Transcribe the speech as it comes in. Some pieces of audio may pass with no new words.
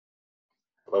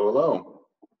Hello, hello.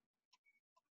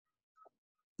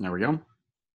 There we go.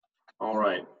 All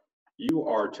right. You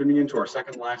are tuning into our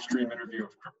second live stream interview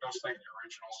of CryptoState, the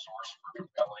original source for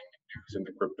compelling news in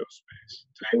the crypto space.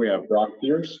 Today we have Brock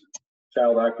Pierce,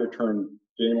 child actor turned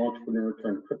game entrepreneur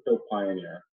turned crypto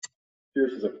pioneer.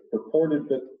 Pierce is a purported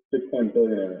Bitcoin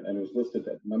billionaire and was listed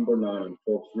at number 9 on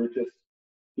Forbes' richest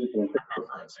people in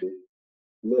cryptocurrency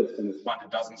list and has funded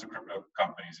dozens of crypto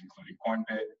companies, including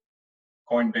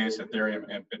Coinbase, Ethereum,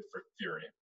 and Bitfury.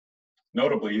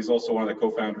 Notably, he's also one of the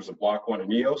co-founders of Block.one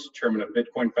and EOS, chairman of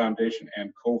Bitcoin Foundation,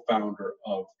 and co-founder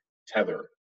of Tether.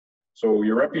 So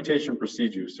your reputation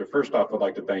precedes you. So first off, I'd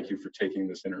like to thank you for taking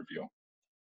this interview.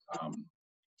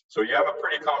 So you have a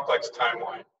pretty complex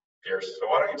timeline, Pierce. So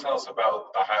why don't you tell us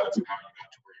about the highlights of how you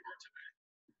got to where you are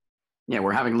today? Yeah,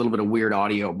 we're having a little bit of weird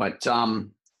audio, but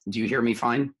do you hear me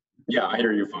fine? Yeah, I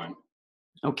hear you fine.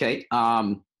 Okay.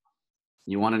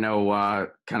 You want to know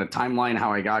kind of timeline,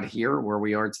 how I got here, where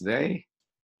we are today?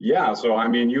 Yeah, so I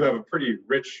mean, you have a pretty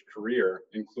rich career,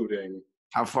 including...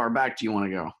 How far back do you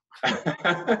want to go?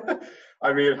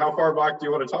 I mean, how far back do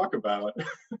you want to talk about?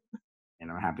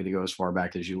 And I'm happy to go as far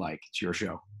back as you like. It's your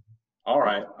show. All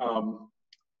right.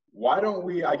 Why don't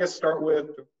we, I guess, start with,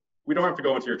 we don't have to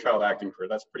go into your child acting career.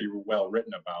 That's pretty well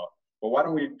written about. But why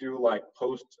don't we do like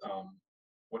post,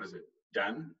 what is it,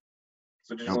 DEN?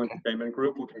 So Digital Entertainment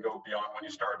Group, we can go beyond when you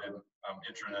started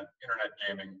internet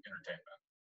gaming entertainment.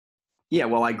 Yeah,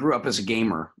 well, I grew up as a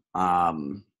gamer.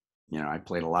 I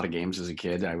played a lot of games as a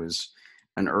kid. I was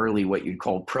an early, what you'd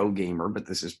call pro gamer, but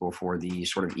this is before the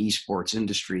sort of esports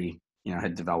industry,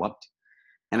 had developed.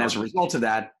 And as a result of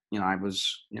that, I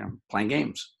was, playing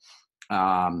games.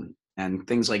 And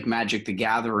things like Magic the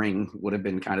Gathering would have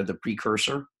been kind of the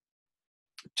precursor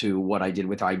to what I did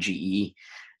with IGE.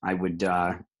 I would,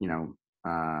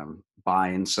 buy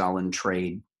and sell and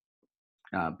trade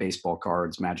baseball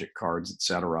cards, Magic cards,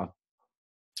 etc.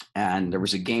 And there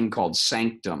was a game called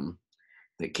Sanctum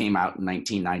that came out in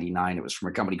 1999. It was from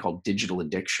a company called Digital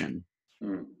Addiction.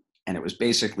 And it was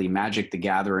basically Magic the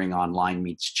Gathering online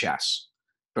meets chess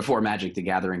before Magic the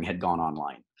Gathering had gone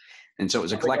online. And so it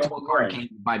was a collectible card game,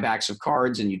 buybacks of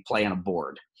cards, and you'd play on a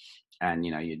board. And,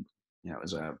 it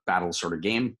was a battle sort of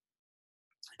game.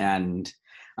 And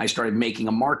I started making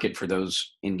a market for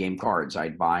those in-game cards.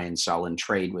 I'd buy and sell and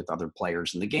trade with other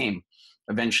players in the game.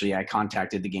 Eventually, I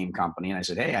contacted the game company and I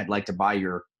said, hey, I'd like to buy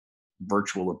your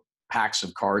virtual packs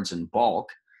of cards in bulk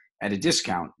at a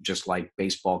discount, just like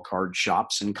baseball card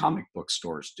shops and comic book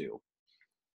stores do.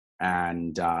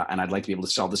 And I'd like to be able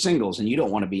to sell the singles. And you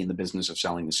don't want to be in the business of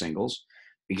selling the singles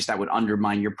because that would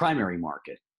undermine your primary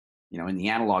market. In the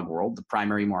analog world, the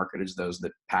primary market is those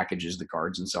that packages the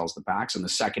cards and sells the packs. And the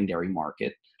secondary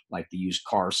market, like the used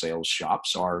car sales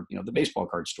shops, are, the baseball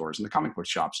card stores and the comic book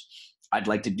shops. I'd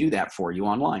like to do that for you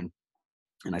online.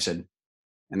 And I said,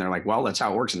 and they're like, well, that's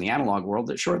how it works in the analog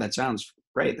world. Sure, that sounds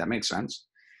great. That makes sense.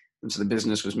 And so the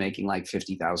business was making like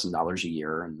 $50,000 a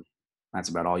year. And that's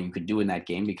about all you could do in that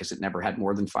game because it never had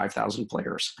more than 5,000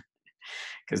 players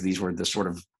because these were the sort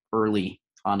of early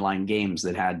online games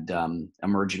that had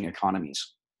emerging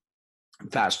economies.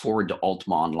 Fast forward to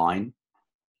Ultima Online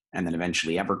and then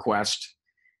eventually EverQuest.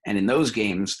 And in those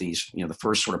games, these, the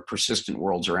first sort of persistent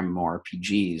worlds or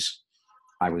MMORPGs,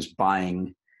 I was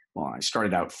buying, I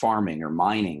started out farming or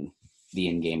mining the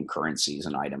in-game currencies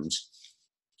and items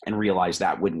and realized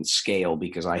that wouldn't scale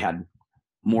because I had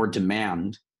more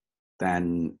demand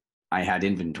than I had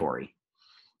inventory.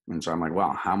 And so I'm like,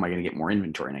 well, how am I going to get more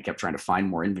inventory? And I kept trying to find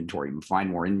more inventory and find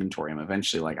more inventory. And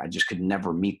eventually, I just could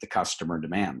never meet the customer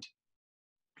demand.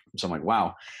 So I'm like,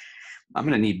 wow, I'm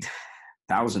going to need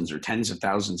thousands or tens of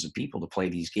thousands of people to play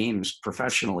these games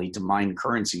professionally to mine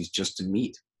currencies just to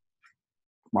meet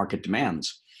market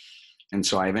demands. And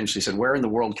so I eventually said, where in the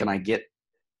world can I get,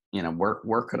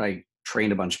 where could I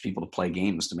train a bunch of people to play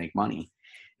games to make money?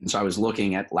 And so I was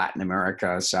looking at Latin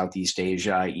America, Southeast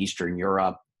Asia, Eastern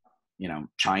Europe,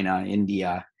 China,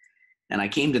 India. And I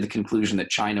came to the conclusion that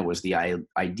China was the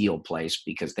ideal place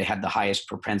because they had the highest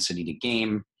propensity to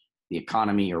game, the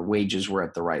economy or wages were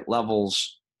at the right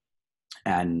levels.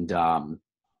 And I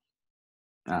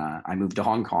moved to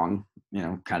Hong Kong,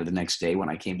 kind of the next day when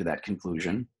I came to that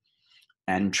conclusion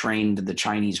and trained the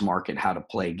Chinese market how to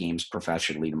play games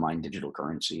professionally to mine digital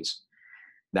currencies.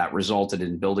 That resulted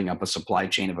in building up a supply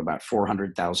chain of about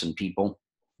 400,000 people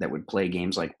that would play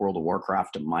games like World of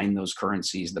Warcraft to mine those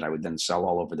currencies that I would then sell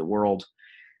all over the world.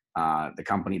 The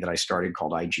company that I started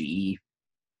called IGE,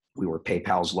 we were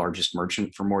PayPal's largest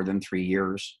merchant for more than 3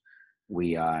 years.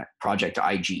 Project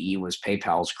IGE was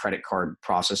PayPal's credit card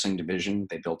processing division.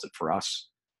 They built it for us.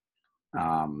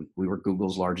 We were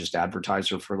Google's largest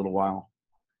advertiser for a little while.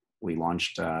 We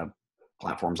launched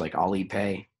platforms like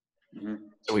Alipay. Mhm.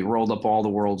 So we rolled up all the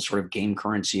world's sort of game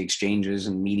currency exchanges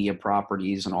and media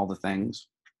properties and all the things.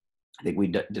 I think we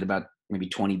did about maybe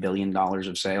 $20 billion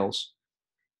of sales.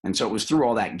 And so it was through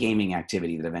all that gaming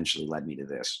activity that eventually led me to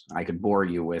this. I could bore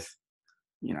you with,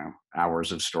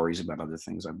 hours of stories about other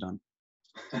things I've done.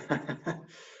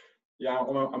 Yeah,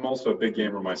 I'm also a big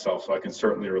gamer myself, so I can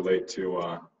certainly relate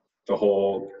to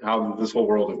how this whole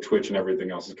world of Twitch and everything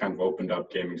else has kind of opened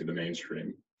up gaming to the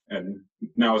mainstream. And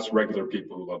now it's regular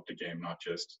people who love to game, not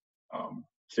just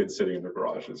kids sitting in their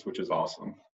garages, which is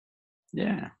awesome.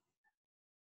 Yeah.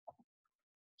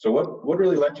 So what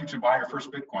really led you to buy your first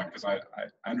Bitcoin? Because I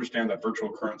understand that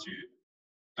virtual currency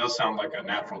does sound like a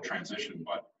natural transition,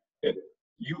 but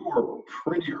you were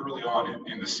pretty early on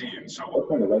in the scene. So what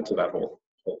kind of led to that whole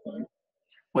thing?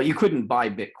 Well, you couldn't buy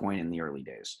Bitcoin in the early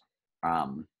days.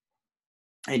 And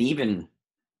even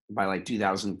by like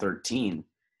 2013,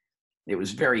 it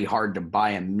was very hard to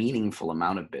buy a meaningful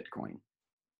amount of Bitcoin.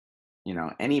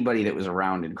 Anybody that was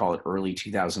around in, call it early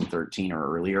 2013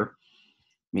 or earlier,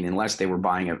 I mean, unless they were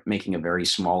making a very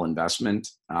small investment,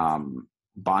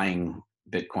 buying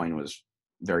Bitcoin was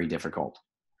very difficult.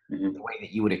 Mm-hmm. The way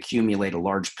that you would accumulate a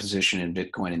large position in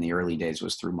Bitcoin in the early days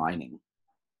was through mining.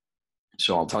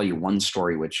 So I'll tell you one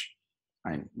story, which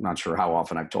I'm not sure how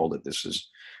often I've told it. This is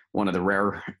one of the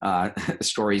rare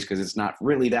stories because it's not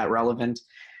really that relevant,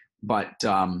 but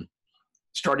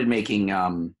started making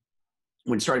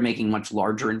much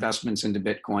larger investments into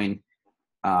Bitcoin.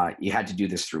 You had to do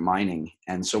this through mining.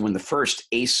 And so when the first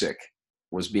ASIC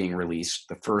was being released,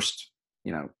 the first,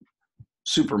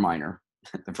 super miner,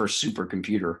 the first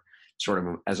supercomputer sort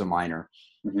of as a miner,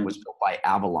 Mm-hmm. was built by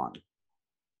Avalon.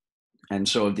 And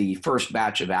so the first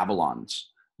batch of Avalons,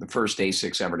 the first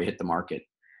ASICs ever to hit the market,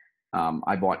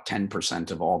 I bought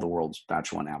 10% of all the world's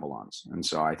batch one Avalons. And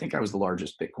so I think I was the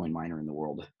largest Bitcoin miner in the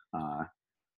world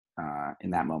in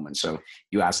that moment. So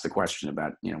you asked the question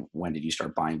about, when did you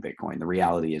start buying Bitcoin? The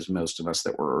reality is most of us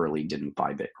that were early didn't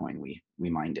buy Bitcoin. We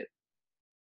mined it.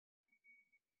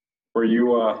 Were you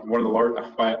one of the large,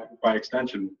 by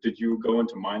extension, did you go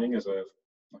into mining as a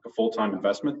full-time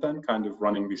investment then, kind of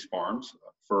running these farms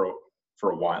for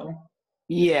a while?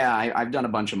 Yeah, I've done a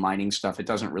bunch of mining stuff. It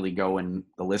doesn't really go in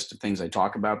the list of things I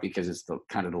talk about because it's the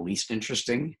kind of the least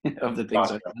interesting of the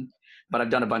things I've done. But I've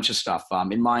done a bunch of stuff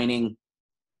in mining.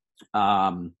 What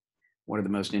are the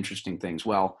most interesting things?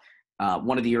 Well,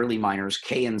 one of the early miners,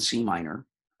 KNC miner,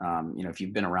 if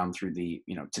you've been around through the,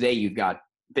 today you've got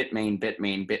Bitmain,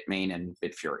 and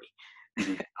Bitfury.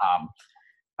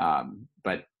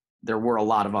 But there were a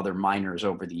lot of other miners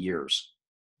over the years,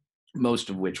 most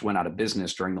of which went out of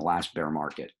business during the last bear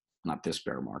market, not this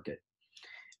bear market.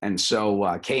 And so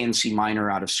KNC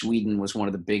miner out of Sweden was one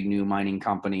of the big new mining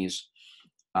companies.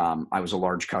 I was a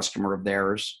large customer of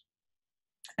theirs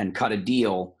and cut a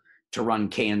deal to run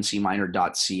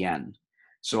kncminer.cn.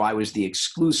 So I was the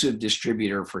exclusive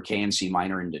distributor for KNC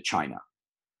miner into China.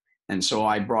 And so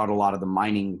I brought a lot of the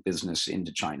mining business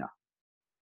into China.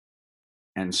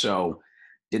 And so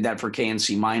did that for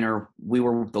KNC miner. We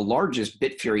were the largest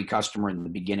Bitfury customer in the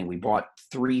beginning. We bought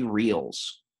 3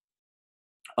 reels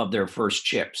of their first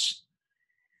chips.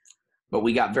 But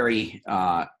we got very,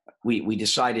 we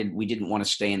decided we didn't want to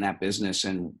stay in that business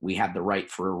and we had the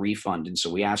right for a refund. And so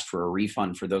we asked for a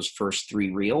refund for those first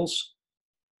 3 reels.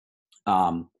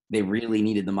 They really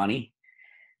needed the money.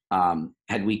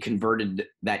 Had we converted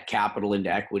that capital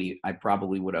into equity, I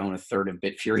probably would own a third of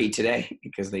Bitfury today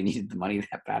because they needed the money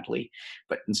that badly.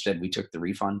 But instead, we took the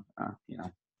refund.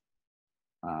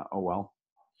 Oh well.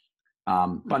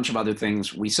 Bunch of other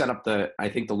things. We set up I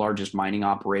think the largest mining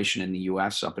operation in the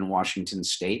U.S. up in Washington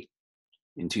State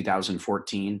in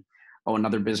 2014. Oh,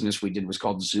 another business we did was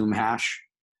called Zoom Hash,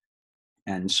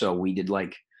 and so we did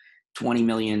like $20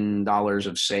 million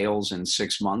of sales in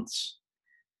 6 months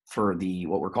for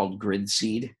what were called grid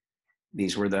seed.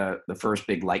 These were the first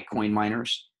big Litecoin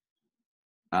miners.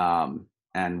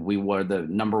 And we were the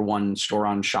 #1 store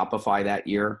on Shopify that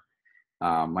year.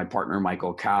 My partner,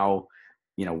 Michael Cow,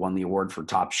 won the award for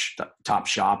top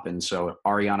shop. And so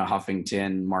Ariana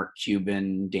Huffington, Mark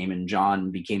Cuban, Damon John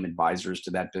became advisors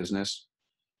to that business.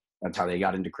 That's how they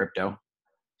got into crypto.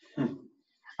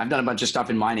 I've done a bunch of stuff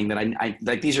in mining that I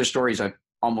like. These are stories I've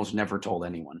almost never told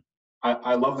anyone.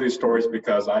 I love these stories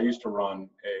because I used to run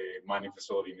a mining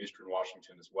facility in Eastern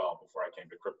Washington as well before I came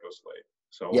to CryptoSlate.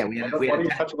 So yeah, why don't you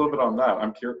touch a little bit on that?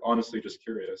 I'm honestly just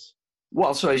curious.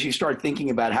 Well, so as you start thinking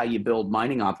about how you build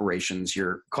mining operations,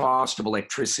 your cost of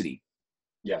electricity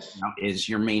is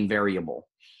your main variable.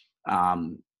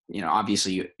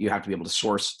 Obviously you have to be able to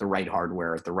source the right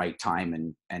hardware at the right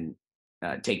time and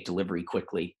take delivery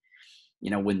quickly.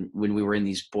 when we were in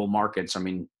these bull markets, I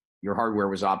mean, your hardware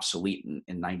was obsolete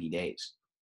in 90 days.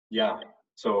 Yeah.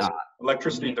 So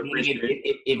electricity depreciation.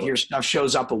 If your stuff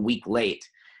shows up a week late,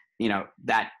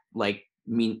 that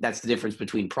that's the difference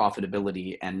between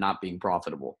profitability and not being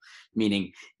profitable.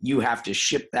 Meaning you have to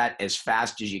ship that as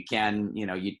fast as you can.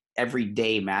 Every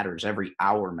day matters, every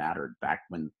hour mattered back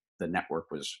when the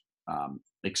network was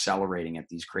accelerating at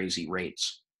these crazy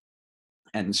rates.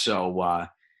 And so,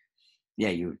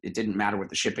 it didn't matter what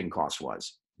the shipping cost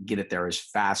was. Get it there as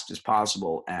fast as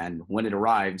possible. And when it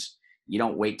arrives, you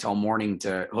don't wait till morning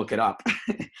to hook it up.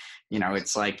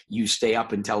 It's like you stay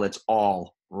up until it's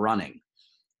all running.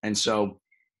 And so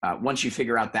once you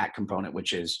figure out that component,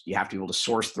 which is you have to be able to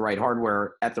source the right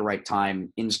hardware at the right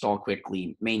time, install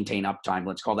quickly, maintain uptime,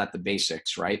 let's call that the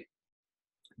basics, right?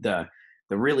 The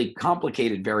really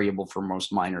complicated variable for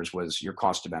most miners was your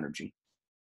cost of energy.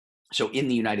 So in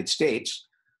the United States,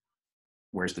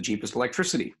 where's the cheapest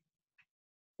electricity?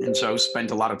 And so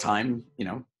spent a lot of time,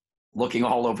 looking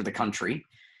all over the country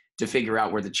to figure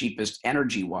out where the cheapest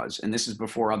energy was. And this is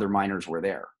before other miners were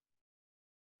there.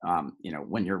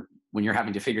 When you're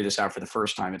having to figure this out for the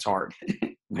first time, it's hard.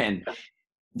 When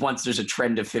once there's a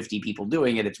trend of 50 people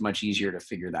doing it, it's much easier to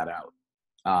figure that out.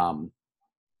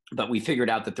 But we figured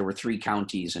out that there were 3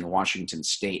 counties in Washington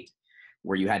state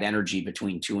where you had energy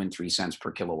between 2 and 3 cents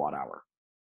per kilowatt hour.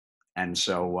 And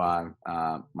so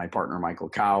my partner, Michael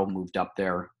Cow, moved up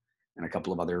there and a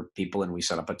couple of other people, and we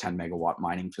set up a 10 megawatt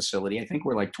mining facility. I think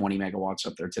we're like 20 megawatts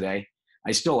up there today.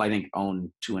 I still, I think,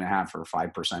 own 2.5 or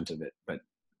 5% of it, but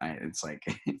it's like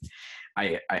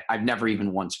I've never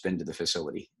even once been to the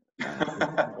facility,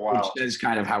 wow. Which is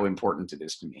kind of how important it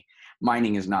is to me.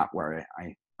 Mining is not where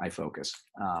I focus,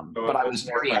 but I was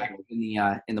very active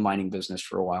in the mining business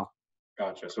for a while.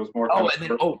 Gotcha. So it's more.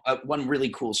 One really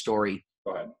cool story.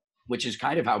 Go ahead. Which is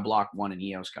kind of how Block.one and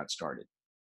EOS got started.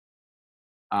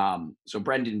 So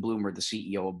Brendan Bloomer, the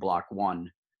CEO of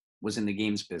Block.one, was in the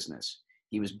games business.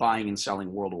 He was buying and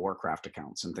selling World of Warcraft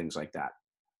accounts and things like that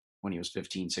when he was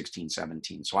 15, 16,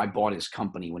 17. So I bought his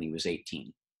company when he was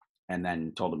 18 and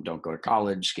then told him, don't go to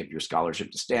college, skip your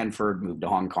scholarship to Stanford, move to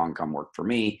Hong Kong, come work for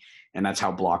me. And that's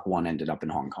how Block.one ended up in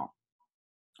Hong Kong.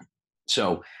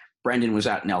 So Brendan was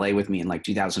out in LA with me in like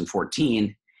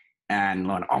 2014 and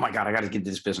going, oh my God, I got to get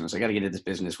into this business. I got to get into this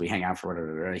business. We hang out for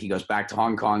whatever. He goes back to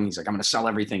Hong Kong. He's like, I'm going to sell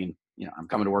everything. And, I'm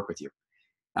coming to work with you.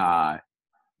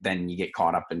 Then you get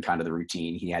caught up in kind of the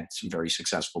routine. He had some very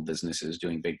successful businesses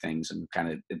doing big things and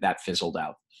kind of that fizzled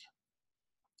out.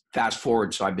 Fast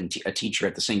forward. So I've been a teacher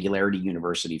at the Singularity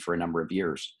University for a number of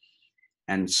years.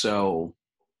 And so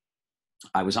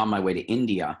I was on my way to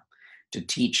India to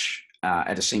teach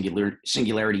at a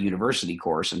Singularity University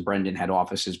course, and Brendan had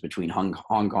offices between Hong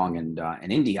Kong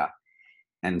and India.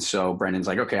 And so Brendan's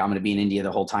like, okay, I'm going to be in India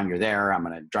the whole time you're there. I'm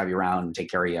going to drive you around and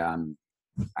take care of you.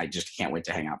 I just can't wait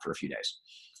to hang out for a few days.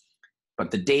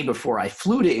 But the day before I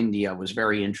flew to India was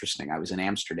very interesting. I was in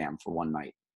Amsterdam for 1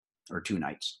 night or 2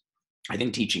 nights, I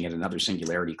think teaching at another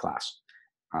Singularity class.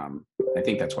 I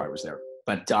think that's why I was there,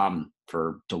 but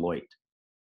for Deloitte.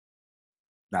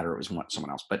 That or it was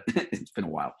someone else, but it's been a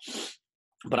while.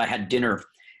 But I had dinner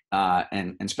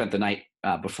and spent the night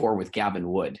before with Gavin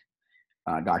Wood,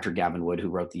 Dr. Gavin Wood, who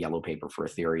wrote the yellow paper for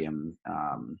Ethereum,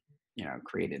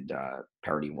 created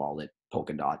Parity Wallet,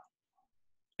 Polkadot.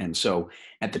 And so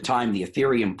at the time, the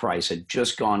Ethereum price had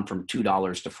just gone from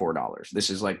 $2 to $4.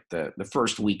 This is like the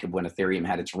first week of when Ethereum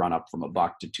had its run up from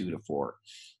 $1 to $2 to $4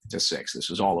 to $6. This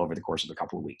was all over the course of a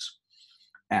couple of weeks.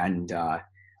 And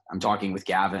I'm talking with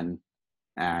Gavin,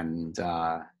 and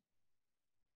I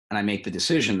make the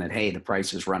decision that, hey, the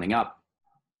price is running up.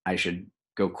 I should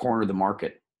go corner the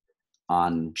market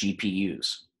on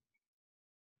GPUs.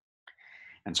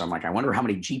 And so I'm like, I wonder how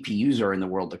many GPUs are in the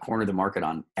world to corner the market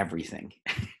on everything.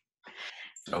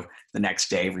 So the next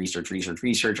day,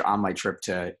 research on my trip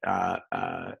to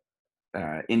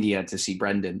India to see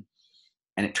Brendan.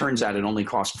 And it turns out it only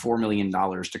cost $4 million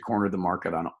to corner the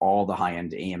market on all the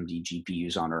high-end AMD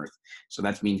GPUs on Earth. So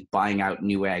that means buying out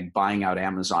Newegg, buying out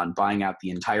Amazon, buying out the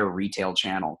entire retail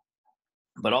channel.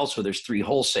 But also there's 3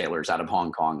 wholesalers out of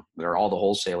Hong Kong. They're all the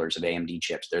wholesalers of AMD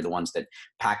chips. They're the ones that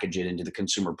package it into the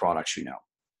consumer products,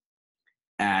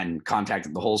 and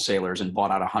contacted the wholesalers and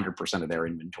bought out 100% of their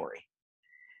inventory.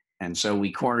 And so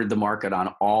we cornered the market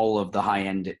on all of the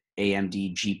high-end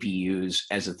AMD GPUs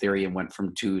as Ethereum went from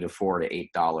 $2 to $4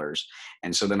 to $8.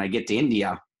 And so then I get to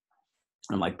India.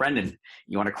 I'm like, Brendan,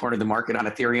 you want to corner the market on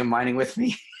Ethereum mining with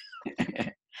me?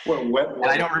 And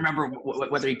I don't remember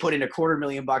whether he put in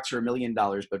 $250,000 or $1 million,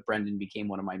 but Brendan became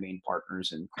one of my main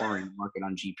partners in cornering the market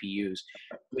on GPUs,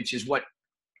 which is what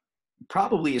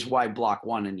probably is why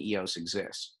Block.one and EOS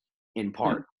exists in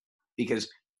part, because,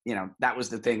 you know, that was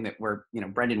the thing that where, you know,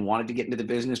 Brendan wanted to get into the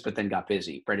business, but then got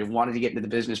busy. Brendan wanted to get into the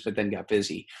business, but then got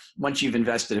busy. Once you've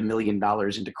invested $1 million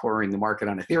into cornering the market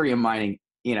on Ethereum mining,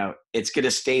 you know, it's going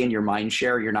to stay in your mind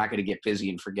share. You're not going to get busy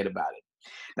and forget about it.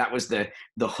 That was the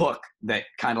hook that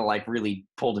kind of like really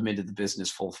pulled him into the business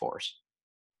full force.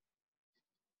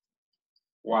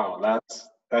 Wow,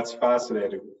 that's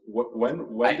fascinating.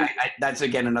 That's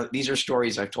again another. These are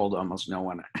stories I've told almost no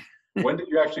one. When did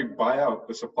you actually buy out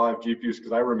the supply of GPUs?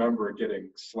 Because I remember getting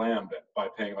slammed by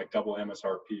paying like double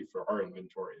MSRP for our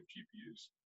inventory of GPUs.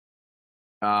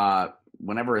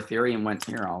 Whenever Ethereum went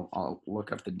here, I'll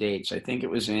look up the dates. I think it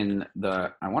was in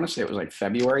I want to say it was like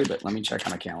February, but let me check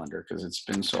on a calendar because it's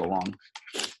been so long.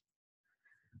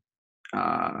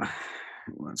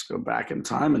 Let's go back in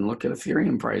time and look at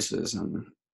Ethereum prices, and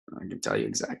I can tell you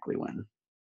exactly when.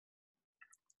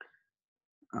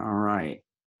 All right.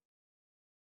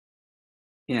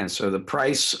 Yeah, so the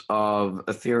price of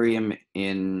Ethereum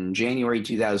in January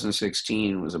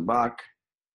 2016 was $1.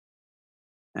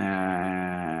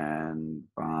 And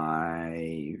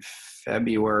by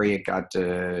February, it got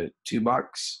to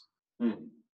 $2.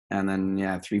 And then,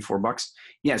 yeah, $3-4.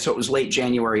 Yeah, so it was late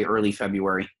January, early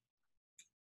February.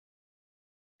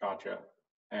 Gotcha.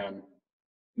 And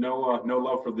no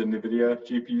love for the NVIDIA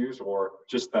GPUs, or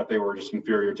just that they were just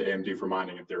inferior to AMD for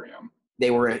mining Ethereum? They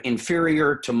were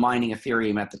inferior to mining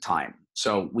Ethereum at the time.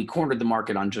 So we cornered the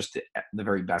market on just the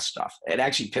very best stuff. It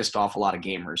actually pissed off a lot of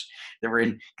gamers that were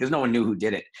in, because no one knew who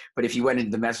did it. But if you went into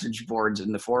the message boards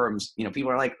and the forums, you know,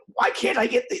 people are like, why can't I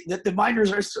get the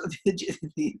miners are,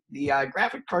 the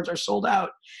graphic cards are sold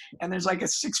out. And there's like a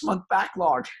 6-month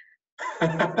backlog.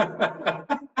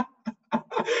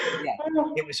 Yeah,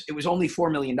 it was only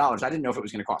 $4 million. I didn't know if it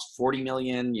was going to cost 40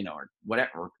 million, you know, or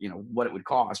whatever, you know, what it would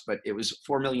cost, but it was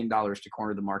 $4 million to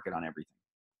corner the market on everything.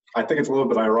 I think it's a little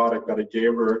bit ironic that a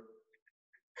gamer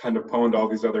kind of pwned all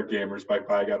these other gamers by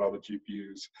buying out all the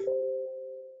GPUs.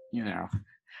 You know,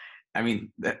 I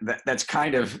mean, that's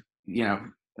kind of, you know,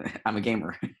 I'm a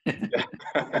gamer.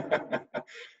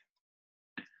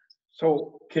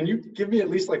 So can you give me at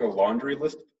least like a laundry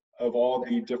list of all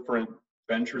the different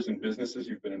ventures and businesses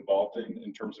you've been involved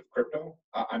in terms of crypto?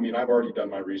 I mean, I've already done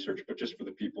my research, but just for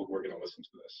the people who are going to listen to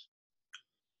this.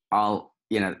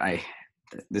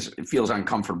 It feels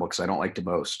uncomfortable because I don't like to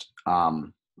boast.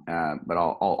 But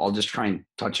I'll just try and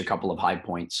touch a couple of high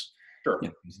points. Sure. You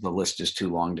know, the list is too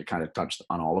long to kind of touch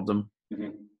on all of them. Mm-hmm.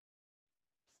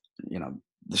 You know,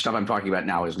 the stuff I'm talking about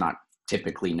now is not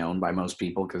typically known by most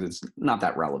people because it's not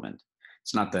that relevant.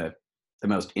 It's not the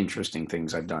most interesting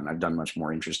things I've done. I've done much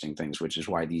more interesting things, which is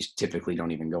why these typically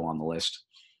don't even go on the list.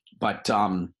 But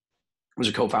I was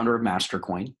a co-founder of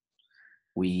Mastercoin.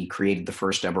 We created the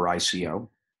first ever ICO.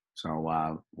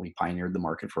 So we pioneered the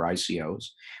market for ICOs.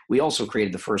 We also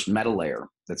created the first meta layer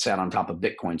that sat on top of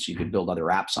Bitcoin so you could build other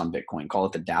apps on Bitcoin, call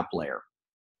it the DApp layer.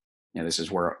 You know, this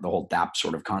is where the whole DApp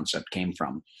sort of concept came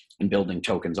from, and building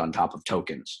tokens on top of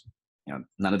tokens. You know,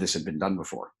 none of this had been done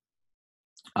before.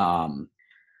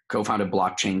 Co-founded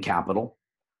Blockchain Capital,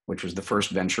 which was the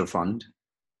first venture fund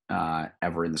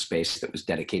ever in the space that was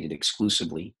dedicated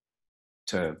exclusively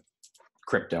to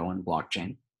crypto and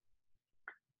blockchain.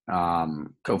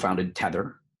 Co-founded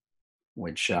Tether,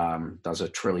 which does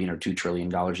 $1 trillion or $2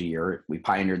 trillion a year. We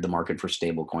pioneered the market for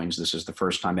stablecoins. This is the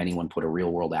first time anyone put a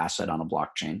real world asset on a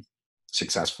blockchain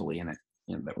successfully, and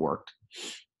that worked.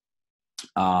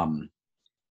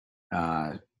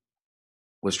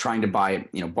 Was trying to buy,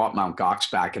 bought Mt.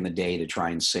 Gox back in the day to try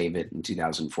and save it in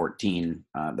 2014.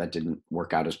 That didn't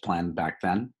work out as planned back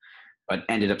then, but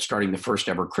ended up starting the first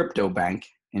ever crypto bank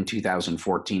in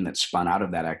 2014 that spun out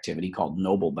of that activity, called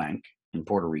Noble Bank in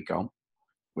Puerto Rico,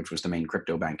 which was the main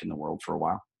crypto bank in the world for a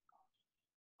while.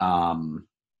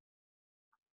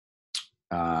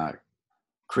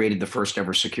 Created the first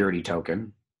ever security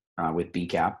token with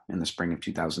BCAP in the spring of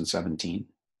 2017.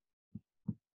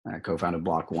 Co-founded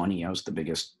Block.one, EOS, the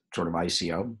biggest sort of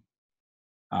ICO.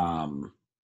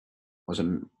 Was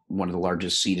one of the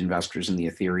largest seed investors in the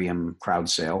Ethereum crowd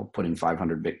sale, put in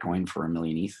 500 Bitcoin for 1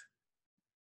 million ETH.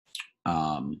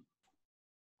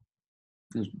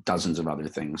 There's dozens of other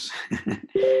things.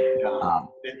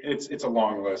 It's a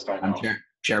long list, I know. I'm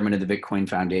chairman of the Bitcoin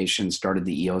Foundation, started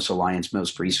the EOS Alliance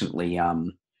most recently,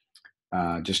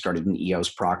 just started an EOS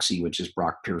proxy, which is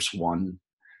Brock Pierce 1.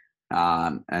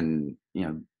 And,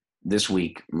 this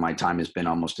week, my time has been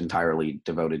almost entirely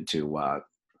devoted to,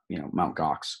 Mt.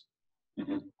 Gox.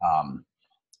 Mm-hmm.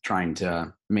 Trying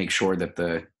to make sure that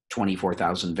the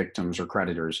 24,000 victims or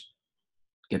creditors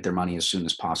get their money as soon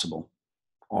as possible.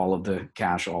 All of the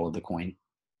cash, all of the coin.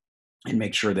 and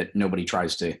make sure that nobody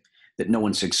that no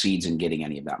one succeeds in getting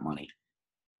any of that money.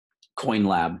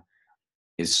 CoinLab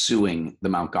is suing the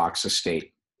Mt. Gox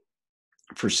estate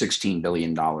for $16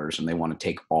 billion, and they want to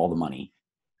take all the money,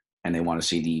 and they want to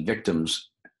see the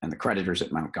victims and the creditors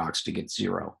at Mt. Gox to get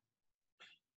zero.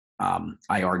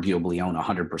 I arguably own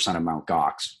 100% of Mt.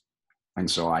 Gox, and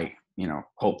so I,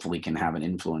 hopefully can have an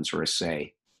influence or a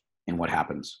say in what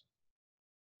happens.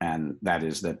 And that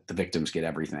is that the victims get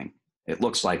everything. It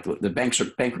looks like the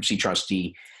bankruptcy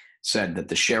trustee said that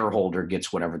the shareholder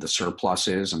gets whatever the surplus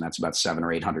is, and that's about $700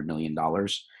 or $800 million.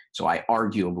 So I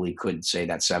arguably could say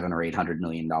that $700 or $800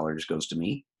 million goes to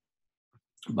me,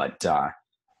 but I'd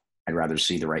rather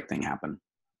see the right thing happen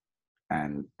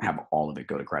and have all of it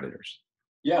go to creditors.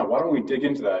 Yeah, why don't we dig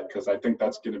into that? Because I think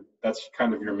that's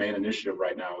kind of your main initiative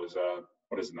right now is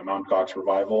what is it, the Mt. Gox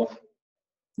revival?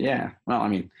 Yeah, well, I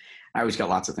mean, I always got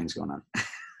lots of things going on.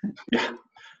 Yeah.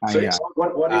 So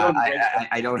what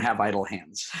I don't have idle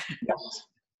hands. Yes.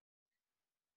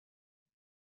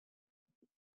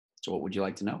 So what would you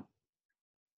like to know?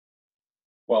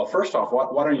 Well, first off,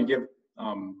 why don't you give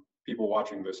people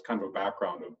watching this kind of a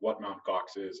background of what Mt.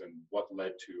 Gox is and what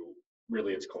led to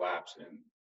really its collapse in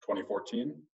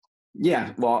 2014?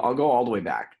 Yeah, well, I'll go all the way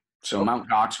back. So Mt.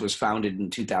 Gox was founded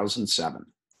in 2007,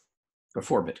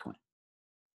 before Bitcoin,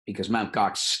 because Mt.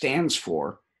 Gox stands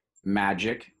for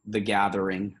Magic the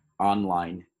Gathering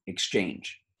Online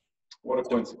Exchange. What a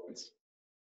coincidence.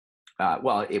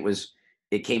 Well,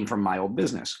 it came from my old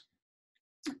business,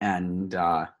 and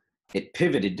it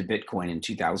pivoted to Bitcoin in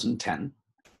 2010,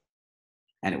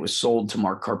 and it was sold to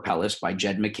Mark Karpelès by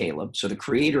Jed McCaleb. So the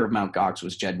creator of Mt. Gox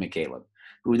was Jed McCaleb,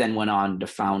 who then went on to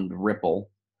found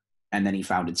Ripple, and then he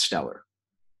founded Stellar.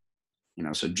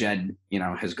 So Jed,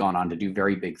 has gone on to do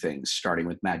very big things, starting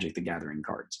with Magic the Gathering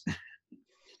cards.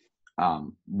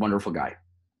 Wonderful guy.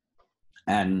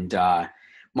 And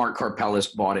Mark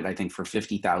Karpelès bought it, I think, for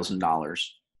 $50,000.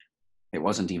 It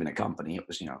wasn't even a company. It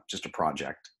was, just a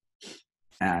project.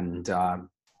 And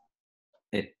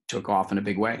it took off in a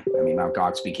big way. I mean, Mt.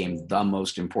 Gox became the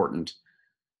most important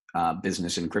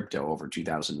business in crypto over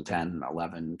 2010,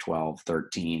 11, 12,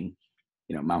 13.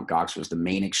 Mt. Gox was the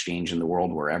main exchange in the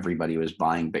world where everybody was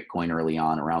buying Bitcoin early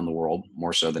on around the world,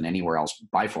 more so than anywhere else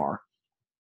by far.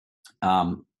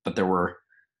 But there were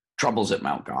troubles at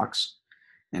Mt. Gox.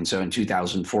 And so in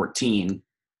 2014,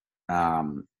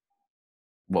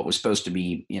 what was supposed to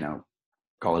be,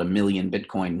 call it 1 million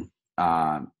Bitcoin,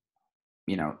 on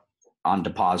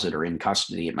deposit or in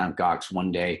custody at Mt. Gox,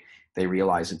 one day they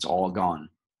realize it's all gone,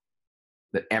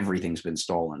 that everything's been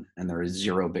stolen and there is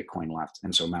 0 Bitcoin left.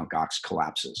 And so Mt. Gox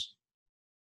collapses.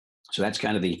 So that's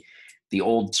kind of the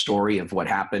old story of what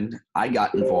happened. I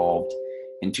got involved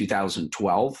in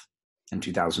 2012 and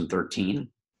 2013.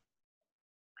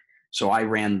 So I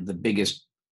ran the biggest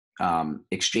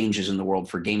exchanges in the world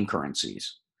for game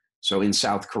currencies. So in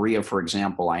South Korea, for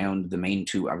example, I owned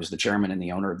I was the chairman and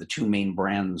the owner of the 2 main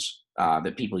brands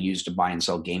that people use to buy and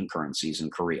sell game currencies in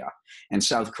Korea. And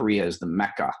South Korea is the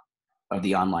mecca of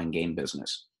the online game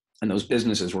business. And those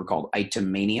businesses were called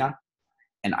Item Mania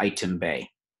and Item Bay.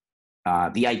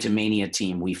 The Item Mania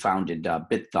team, we founded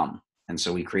BitThumb. And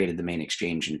so we created the main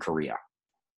exchange in Korea.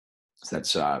 So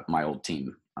that's my old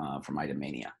team from Item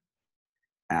Mania.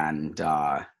 And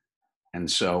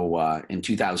so in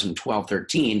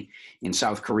 2012-13, in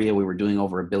South Korea, we were doing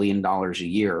over $1 billion a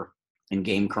year in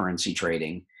game currency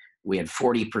trading. We had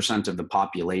 40% of the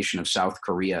population of South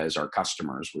Korea as our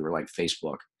customers. We were like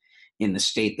Facebook. In the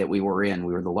state that we were in,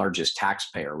 we were the largest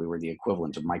taxpayer. We were the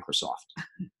equivalent of Microsoft.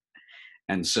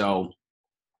 And so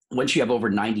once you have over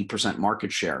 90%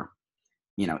 market share,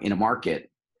 in a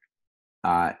market,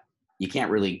 you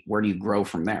can't really, where do you grow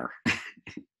from there?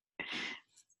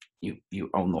 You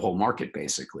own the whole market,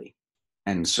 basically.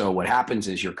 And so what happens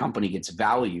is your company gets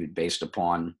valued based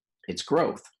upon its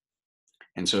growth.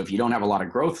 And so if you don't have a lot of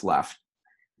growth left,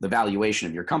 the valuation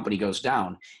of your company goes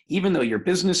down, even though your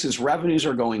business's revenues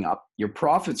are going up, your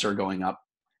profits are going up,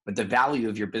 but the value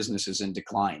of your business is in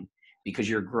decline because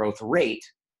your growth rate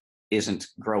isn't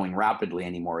growing rapidly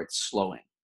anymore, it's slowing.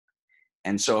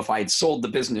 And so if I had sold the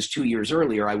business 2 years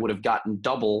earlier, I would have gotten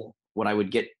double what I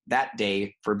would get that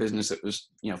day for a business that was,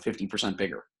 50%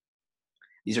 bigger.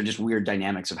 These are just weird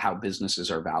dynamics of how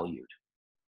businesses are valued.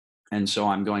 And so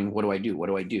I'm going, what do I do? What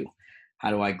do I do? How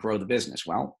do I grow the business?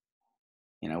 Well,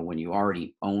 when you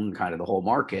already own kind of the whole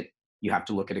market, you have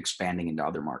to look at expanding into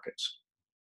other markets.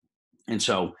 And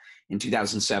so in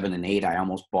 2007 and 8, I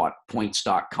almost bought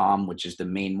Pwns.com, which is the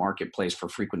main marketplace for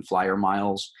frequent flyer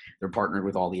miles. They're partnered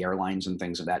with all the airlines and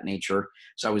things of that nature.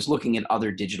 So I was looking at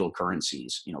other digital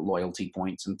currencies, loyalty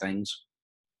points and things.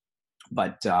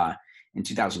 But in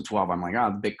 2012, I'm like,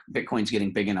 oh, Bitcoin's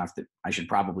getting big enough that I should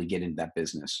probably get into that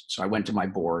business. So I went to my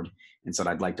board and said,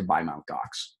 I'd like to buy Mt.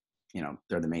 Gox. You know,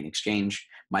 they're the main exchange.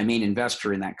 My main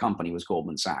investor in that company was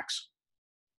Goldman Sachs.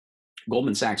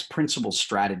 Goldman Sachs Principal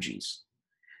Strategies,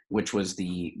 which was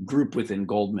the group within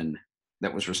Goldman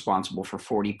that was responsible for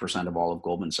 40% of all of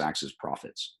Goldman Sachs's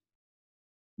profits.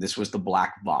 This was the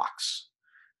black box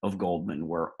of Goldman,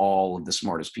 where all of the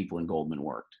smartest people in Goldman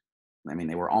worked. I mean,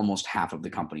 they were almost half of the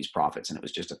company's profits, and it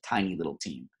was just a tiny little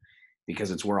team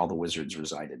because it's where all the wizards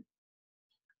resided.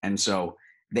 And so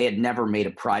they had never made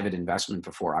a private investment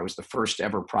before. I was the first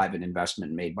ever private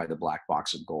investment made by the black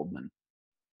box of Goldman.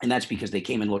 And that's because they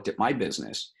came and looked at my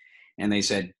business and they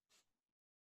said,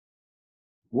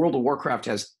 World of Warcraft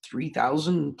has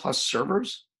 3,000 plus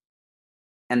servers,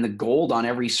 and the gold on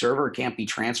every server can't be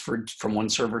transferred from one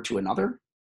server to another.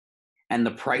 And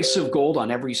the price of gold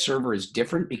on every server is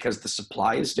different because the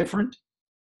supply is different,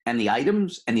 and the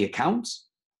items and the accounts.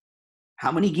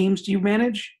 How many games do you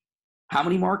manage? How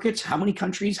many markets? How many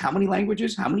countries? How many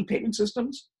languages? How many payment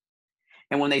systems?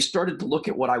 And when they started to look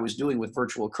at what I was doing with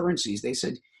virtual currencies, they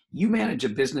said, you manage a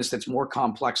business that's more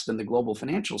complex than the global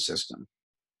financial system.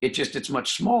 It's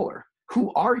much smaller.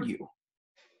 Who are you?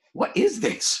 What is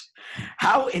this?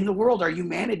 How in the world are you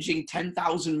managing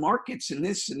 10,000 markets and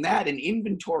this and that and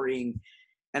inventorying?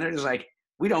 And they're just like,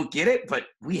 we don't get it, but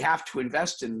we have to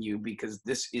invest in you because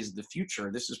this is the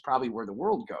future. This is probably where the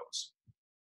world goes.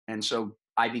 And so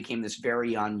I became this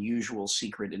very unusual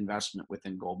secret investment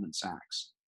within Goldman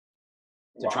Sachs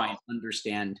to try and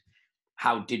understand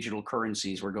how digital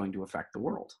currencies were going to affect the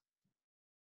world.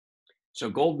 So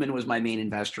Goldman was my main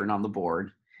investor and on the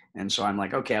board. And so I'm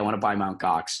like, okay, I want to buy Mt.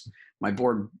 Gox. My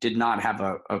board did not have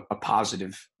a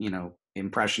positive,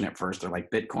 impression at first. They're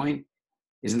like, Bitcoin?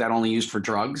 Isn't that only used for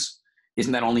drugs?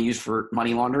 Isn't that only used for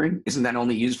money laundering? Isn't that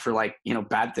only used for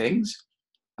bad things?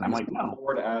 And I'm like, no.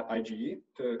 Board at IGE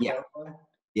to clarify?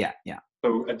 Yeah.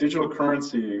 So a digital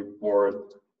currency board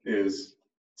is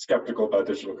skeptical about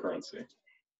digital currency.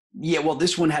 Yeah, well,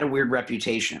 this one had a weird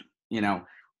reputation.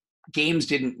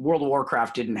 World of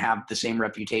Warcraft didn't have the same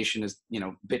reputation as,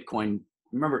 Bitcoin.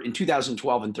 Remember in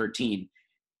 2012 and 13,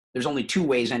 there's only two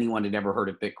ways anyone had ever heard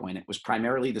of Bitcoin. It was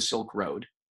primarily the Silk Road.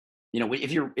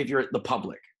 If you're the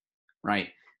public, right?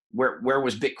 Where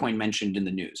was Bitcoin mentioned in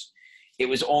the news? It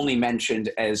was only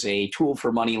mentioned as a tool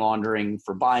for money laundering,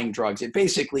 for buying drugs.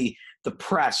 The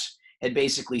press had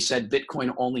basically said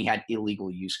Bitcoin only had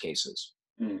illegal use cases.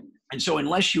 And so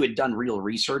unless you had done real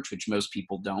research, which most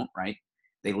people don't, right?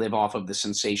 They live off of the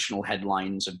sensational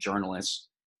headlines of journalists.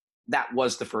 That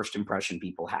was the first impression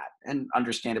people had, and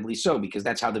understandably so, because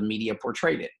that's how the media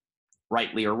portrayed it,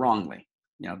 rightly or wrongly.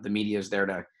 The media is there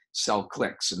to sell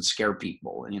clicks and scare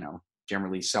people,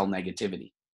 generally sell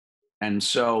negativity. And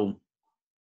so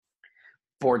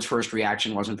board's first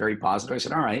reaction wasn't very positive. I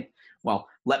said, all right, well,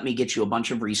 let me get you a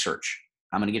bunch of research.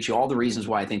 I'm going to get you all the reasons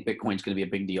why I think Bitcoin's going to be a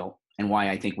big deal and why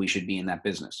I think we should be in that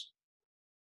business.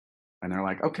 And they're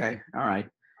like, okay, all right.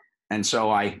 And so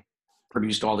I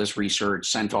produced all this research,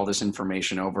 sent all this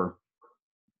information over,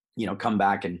 come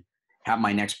back and have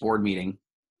my next board meeting.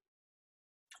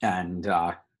 And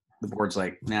the board's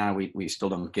like, nah, we still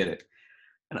don't get it.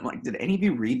 And I'm like, did any of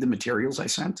you read the materials I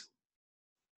sent?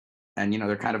 And,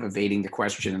 they're kind of evading the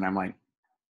question. And I'm like,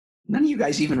 none of you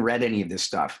guys even read any of this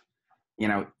stuff.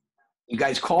 You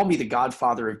guys call me the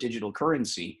godfather of digital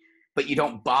currency, but you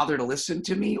don't bother to listen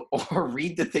to me or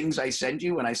read the things I send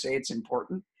you when I say it's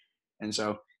important. And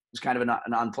so it was kind of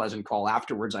an unpleasant call.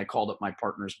 Afterwards, I called up my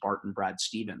partners, Bart and Brad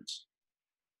Stevens.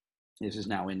 This is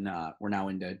now we're now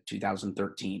into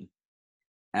 2013.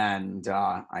 And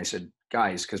I said,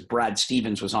 guys, because Brad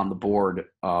Stevens was on the board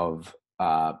of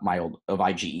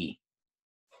IGE.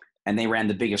 And they ran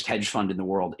the biggest hedge fund in the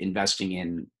world investing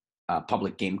in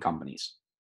public game companies.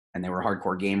 And they were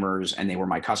hardcore gamers and they were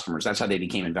my customers. That's how they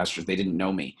became investors. They didn't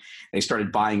know me. They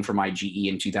started buying from IGE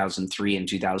in 2003 and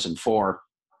 2004.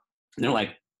 And they're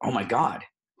like, oh my God,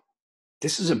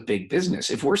 this is a big business.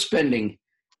 If we're spending,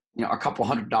 a couple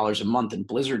 $100 a month and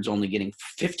Blizzard's only getting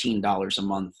 $15 a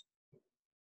month,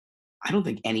 I don't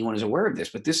think anyone is aware of this,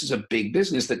 but this is a big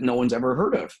business that no one's ever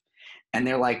heard of. And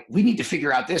they're like, we need to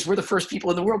figure out this. We're the first people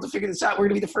in the world to figure this out. We're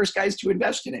going to be the first guys to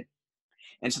invest in it.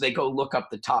 And so they go look up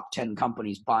the top 10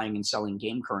 companies buying and selling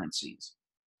game currencies.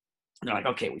 And they're like,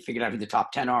 okay, we figured out who the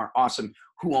top 10 are. Awesome.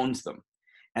 Who owns them?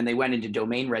 And they went into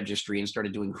domain registry and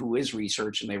started doing who is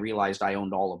research. And they realized I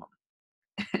owned all of them.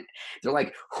 They're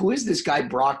like, who is this guy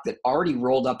Brock that already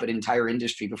rolled up an entire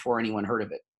industry before anyone heard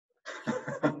of it?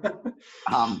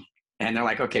 And they're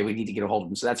like, okay, we need to get a hold of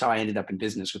him. So that's how I ended up in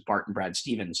business with Bart and Brad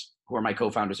Stevens, who are my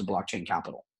co-founders of Blockchain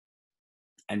Capital.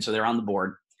 And so they're on the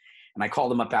board. And I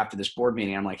called them up after this board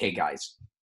meeting. I'm like, hey, guys,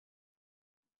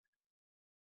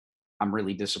 I'm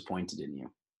really disappointed in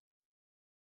you.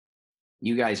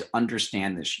 You guys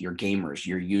understand this. You're gamers,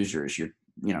 you're users,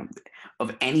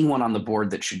 of anyone on the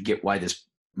board that should get why this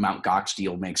Mt. Gox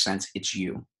deal makes sense, it's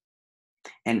you.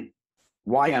 And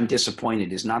why I'm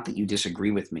disappointed is not that you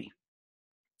disagree with me.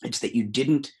 It's that you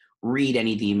didn't read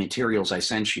any of the materials I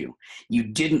sent you. You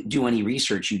didn't do any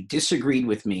research. You disagreed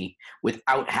with me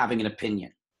without having an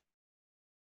opinion.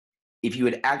 If you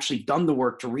had actually done the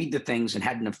work to read the things and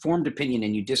had an informed opinion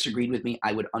and you disagreed with me,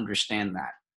 I would understand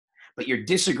that. But you're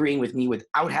disagreeing with me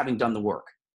without having done the work.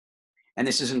 And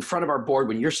this is in front of our board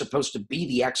when you're supposed to be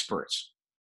the experts.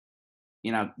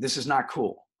 This is not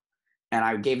cool. And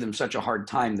I gave them such a hard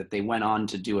time that they went on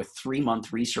to do a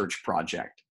 3-month research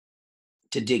project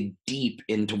to dig deep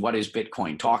into what is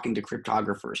Bitcoin, talking to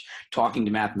cryptographers, talking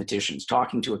to mathematicians,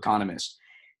 talking to economists.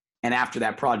 And after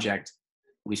that project,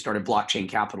 we started Blockchain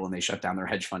Capital, and they shut down their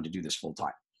hedge fund to do this full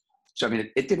time. So,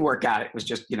 it did work out. It was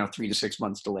just, 3 to 6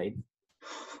 months delayed.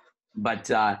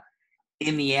 But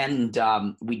in the end,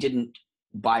 we didn't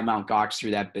buy Mt. Gox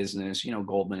through that business,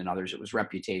 Goldman and others. It was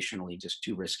reputationally just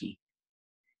too risky.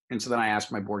 And so then I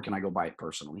asked my board, can I go buy it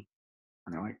personally?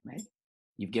 And they're like, hey,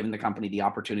 you've given the company the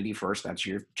opportunity first. That's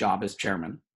your job as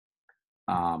chairman.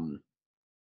 So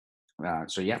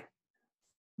yeah,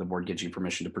 the board gives you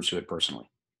permission to pursue it personally.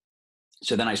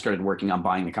 So then I started working on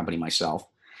buying the company myself,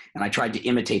 and I tried to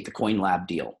imitate the CoinLab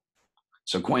deal.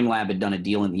 So CoinLab had done a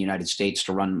deal in the United States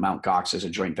to run Mt. Gox as a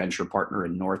joint venture partner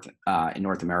in North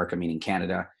America, meaning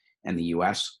Canada and the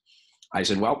US. I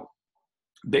said, well,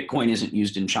 Bitcoin isn't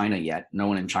used in China yet. No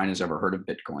one in China has ever heard of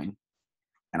Bitcoin.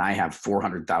 And I have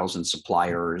 400,000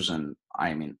 suppliers. And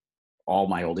all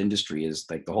my old industry is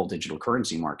like the whole digital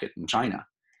currency market in China.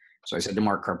 So I said to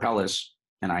Mark Karpelis,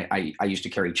 and I used to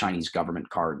carry Chinese government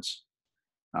cards.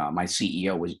 My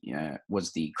CEO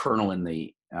was the colonel in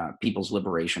the People's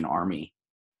Liberation Army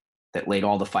that laid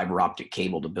all the fiber optic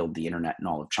cable to build the internet in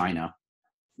all of China.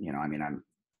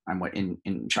 I'm what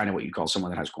in China what you call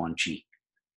someone that has guanxi,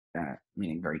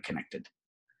 meaning very connected.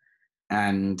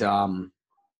 And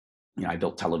I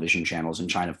built television channels in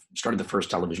China. Started the first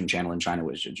television channel in China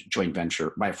was a joint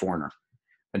venture by a foreigner,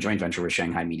 a joint venture with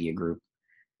Shanghai Media Group.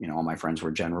 All my friends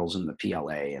were generals in the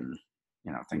PLA and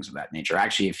things of that nature.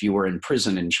 Actually, if you were in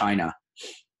prison in China,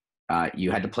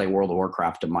 you had to play World of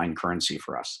Warcraft to mine currency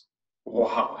for us.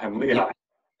 Wow,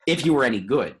 if you were any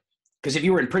good. Because if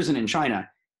you were in prison in China,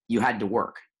 you had to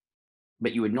work.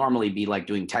 But you would normally be like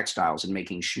doing textiles and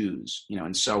making shoes,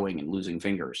 and sewing and losing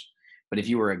fingers. But if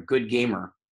you were a good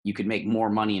gamer, you could make more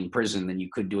money in prison than you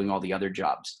could doing all the other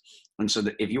jobs. And so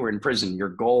if you were in prison, your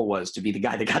goal was to be the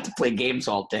guy that got to play games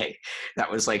all day.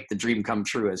 That was like the dream come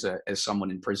true as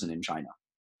someone in prison in China.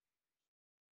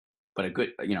 But a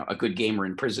good gamer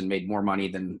in prison made more money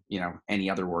than,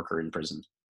 any other worker in prison.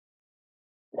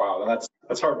 Wow,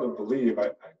 that's hard to believe.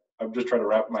 I'm just trying to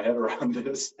wrap my head around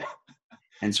this.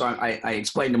 And so I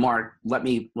explained to Mark, let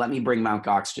me bring Mt.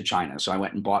 Gox to China. So I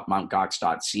went and bought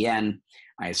mtgox.cn.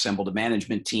 I assembled a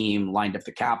management team, lined up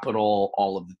the capital,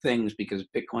 all of the things, because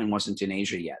Bitcoin wasn't in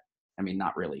Asia yet.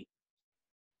 Not really.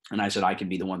 And I said, I could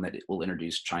be the one that will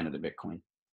introduce China to Bitcoin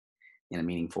in a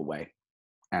meaningful way.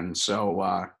 And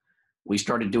so we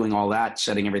started doing all that,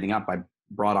 setting everything up. I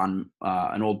brought on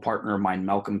an old partner of mine,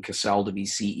 Malcolm Cassell, to be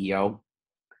CEO.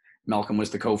 Malcolm was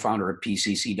the co-founder of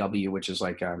PCCW, which is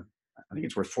like, I think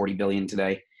it's worth 40 billion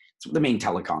today. It's the main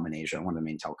telecom in Asia, one of the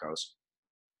main telcos,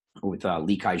 with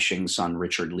Li Kai-shing's son,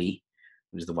 Richard Li,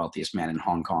 who's the wealthiest man in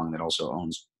Hong Kong that also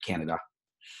owns Canada.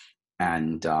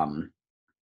 And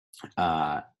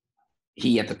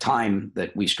he, at the time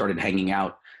that we started hanging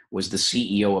out, was the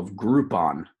CEO of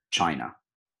Groupon China.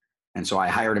 And so I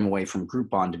hired him away from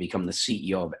Groupon to become the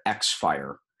CEO of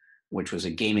Xfire, which was a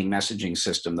gaming messaging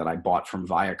system that I bought from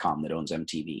Viacom that owns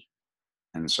MTV.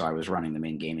 And so I was running the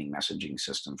main gaming messaging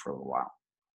system for a little while.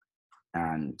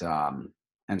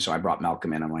 And so I brought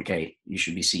Malcolm in. I'm like, hey, you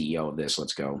should be CEO of this.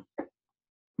 Let's go.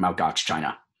 Mt. Gox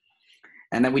China.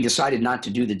 And then we decided not to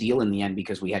do the deal in the end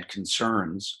because we had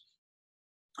concerns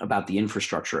about the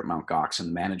infrastructure at Mt. Gox and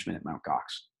the management at Mt. Gox.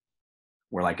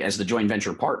 We're like, as the joint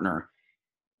venture partner,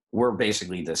 we're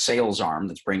basically the sales arm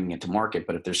that's bringing it to market.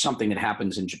 But if there's something that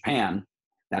happens in Japan,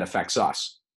 that affects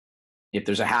us. If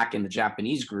there's a hack in the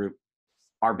Japanese group,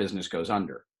 our business goes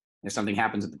under. If something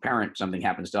happens at the parent, something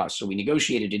happens to us. So we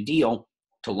negotiated a deal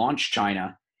to launch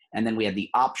China, and then we had the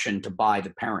option to buy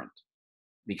the parent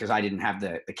because I didn't have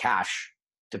the cash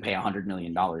to pay $100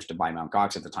 million to buy Mt.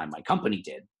 Gox at the time. My company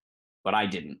did. but I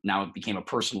didn't. Now it became a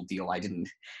personal deal. I didn't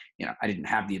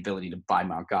have the ability to buy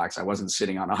Mt. Gox. I wasn't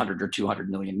sitting on $100 or $200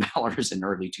 million in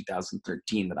early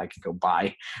 2013 that I could go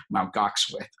buy Mt.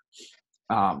 Gox with.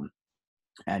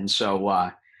 And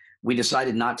so we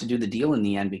decided not to do the deal in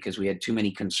the end because we had too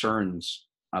many concerns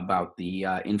about the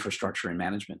infrastructure and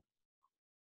management.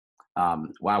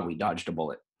 Wow, we dodged a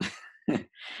bullet.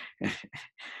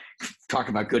 Talk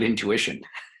about good intuition.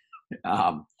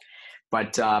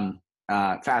 But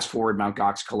fast forward, Mt.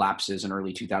 Gox collapses in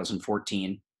early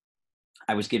 2014.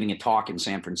 I was giving a talk in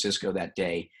San Francisco that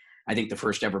day. I think the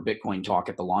first ever Bitcoin talk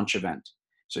at the launch event.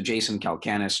 So Jason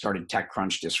Calacanis started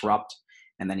TechCrunch Disrupt,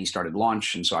 and then he started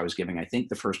Launch. And so I was giving, I think,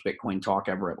 the first Bitcoin talk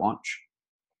ever at Launch.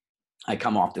 I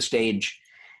come off the stage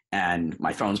and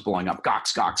my phone's blowing up,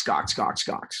 Gox, Gox, Gox, Gox,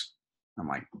 Gox. I'm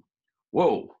like,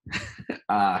 whoa.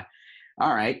 All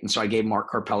right. And so I gave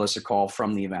Mark Karpellis a call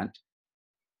from the event.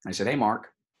 I said, hey, Mark,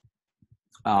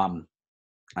 I'm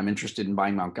interested in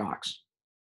buying Mt. Gox.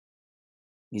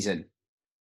 He said,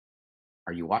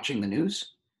 are you watching the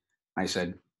news? I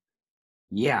said,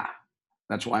 yeah,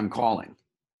 that's why I'm calling.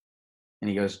 And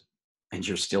he goes, and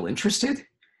you're still interested?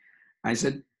 I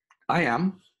said, I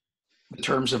am. The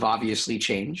terms have obviously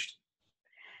changed.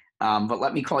 But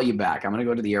let me call you back. I'm going to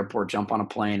go to the airport, jump on a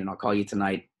plane, and I'll call you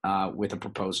tonight with a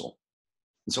proposal.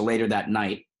 And so later that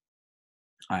night,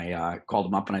 I called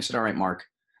him up and I said, all right, Mark,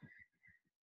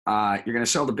 you're going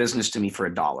to sell the business to me for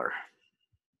 $1.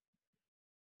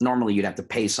 Normally, you'd have to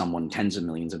pay someone tens of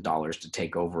millions of dollars to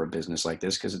take over a business like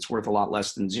this because it's worth a lot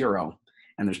less than zero,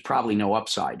 and there's probably no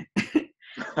upside.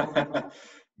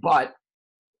 But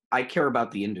I care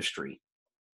about the industry.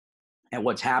 And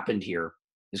what's happened here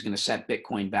is going to set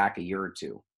Bitcoin back a year or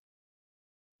two.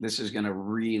 This is going to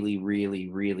really, really,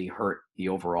 really hurt the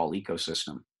overall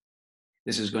ecosystem.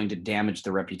 This is going to damage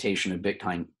the reputation of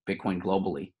Bitcoin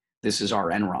globally. This is our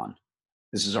Enron.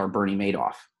 This is our Bernie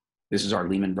Madoff. This is our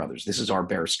Lehman Brothers. This is our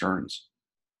Bear Stearns.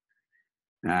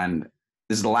 And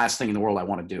this is the last thing in the world I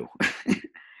want to do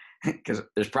because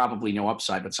there's probably no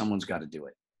upside, but someone's got to do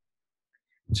it.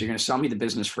 So you're going to sell me the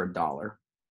business for $1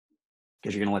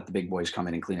 because you're going to let the big boys come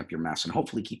in and clean up your mess and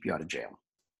hopefully keep you out of jail.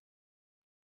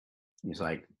 He's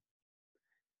like,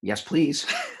 yes, please.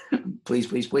 Please,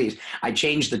 please, please. I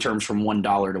changed the terms from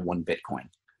 $1 to 1 Bitcoin.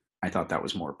 I thought that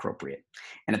was more appropriate.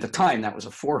 And at the time, that was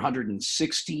a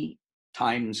 460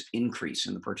 times increase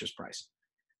in the purchase price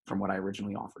from what I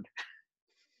originally offered.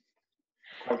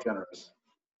 Quite generous.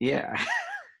 Yeah,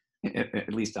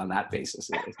 at least on that basis.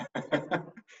 It is.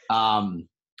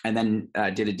 And then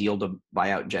did a deal to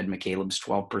buy out Jed McCaleb's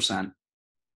 12%.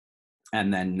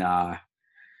 And then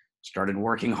started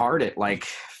working hard at like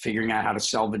figuring out how to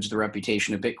salvage the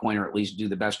reputation of Bitcoin, or at least do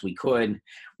the best we could.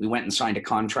 We went and signed a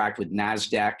contract with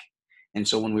NASDAQ. And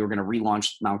so when we were going to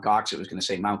relaunch Mt. Gox, it was going to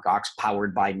say Mt. Gox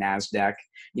powered by NASDAQ.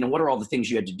 You know, what are all the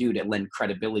things you had to do to lend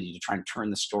credibility to try and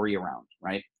turn the story around,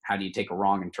 right? How do you take a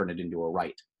wrong and turn it into a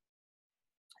right?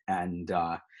 And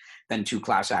then 2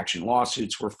 class action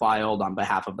lawsuits were filed on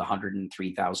behalf of the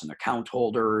 103,000 account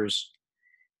holders.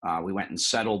 We went and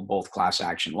settled both class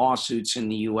action lawsuits in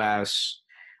the US.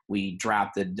 We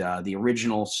drafted the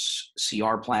original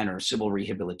CR plan, or civil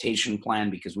rehabilitation plan,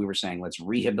 because we were saying, let's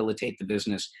rehabilitate the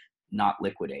business, not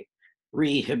liquidate.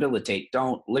 Rehabilitate,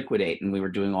 don't liquidate. And we were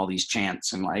doing all these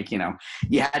chants, and like, you know,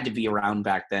 you had to be around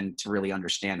back then to really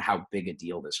understand how big a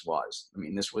deal this was. I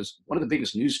mean, this was one of the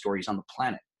biggest news stories on the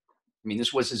planet. I mean,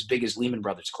 this was as big as Lehman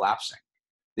Brothers collapsing.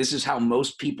 This is how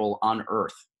most people on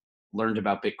earth learned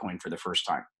about Bitcoin for the first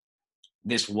time.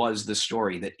 This was the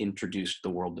story that introduced the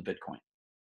world to Bitcoin.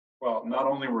 Well, not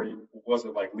only was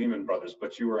it like Lehman Brothers,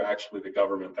 but you were actually the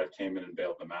government that came in and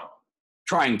bailed them out.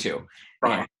 Trying to.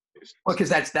 Right. Well, because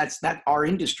that's our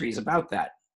industry is about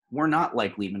that. We're not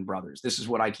like Lehman Brothers. This is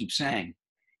what I keep saying.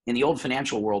 In the old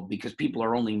financial world, because people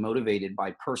are only motivated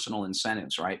by personal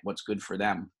incentives, right? What's good for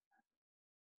them.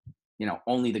 You know,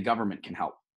 only the government can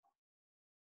help.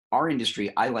 Our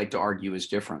industry, I like to argue, is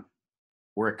different.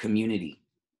 We're a community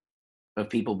of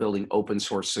people building open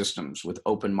source systems with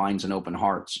open minds and open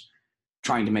hearts,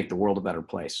 trying to make the world a better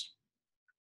place.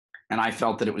 And I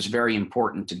felt that it was very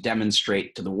important to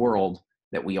demonstrate to the world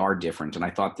that we are different. And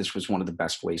I thought this was one of the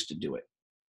best ways to do it.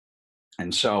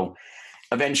 And so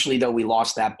eventually, though, we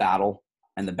lost that battle,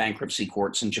 and the bankruptcy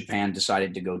courts in Japan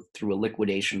decided to go through a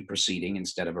liquidation proceeding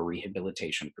instead of a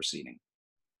rehabilitation proceeding.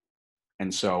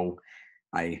 And so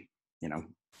I, you know,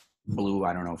 blew,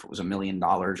 I don't know if it was $1 million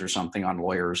or something on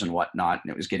lawyers and whatnot.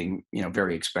 And it was getting, you know,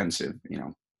 very expensive. You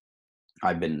know,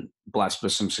 I've been blessed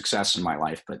with some success in my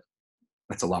life, but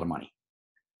that's a lot of money.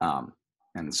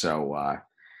 And so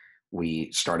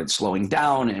we started slowing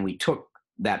down, and we took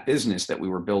that business that we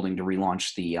were building to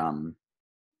relaunch the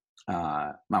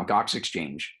Mt. Gox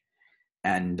exchange.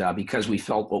 And because we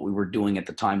felt what we were doing at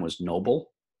the time was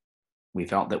noble, we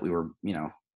felt that we were,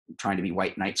 trying to be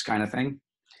white knights kind of thing.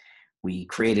 We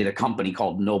created a company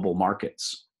called Noble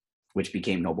Markets, which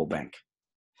became Noble Bank.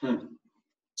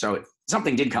 So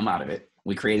something did come out of it.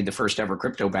 We created the first ever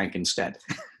crypto bank instead.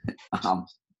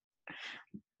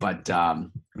 But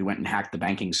we went and hacked the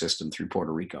banking system through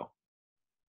Puerto Rico.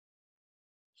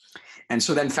 And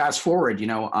so then fast forward,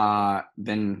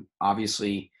 been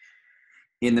obviously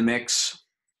in the mix,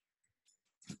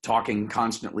 talking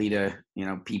constantly to,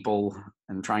 people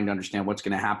and trying to understand what's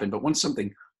going to happen. But once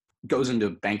something goes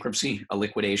into bankruptcy, a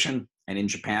liquidation, and in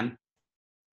Japan,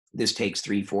 this takes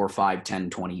 3, 4, 5, 10,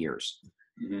 20 years.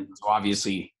 So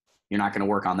obviously you're not going to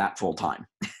work on that full time.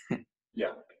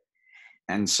 Yeah.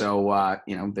 And so,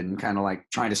 been kind of like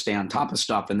trying to stay on top of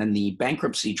stuff. And then the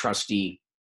bankruptcy trustee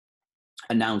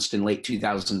announced in late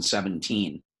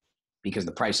 2017, because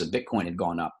the price of Bitcoin had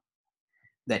gone up,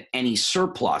 that any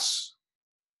surplus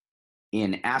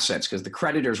in assets, because the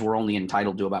creditors were only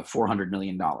entitled to about $400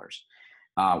 million.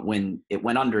 When it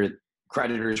went under,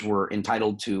 creditors were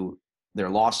entitled to their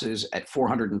losses at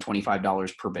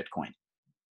 $425 per Bitcoin.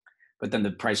 But then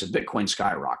the price of Bitcoin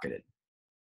skyrocketed.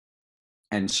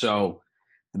 And so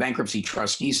the bankruptcy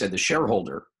trustee said the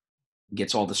shareholder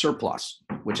gets all the surplus,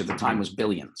 which at the time was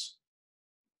billions.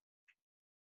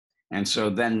 And so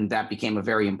then that became a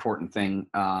very important thing.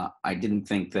 I didn't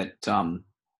think that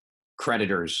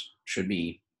creditors should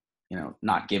be,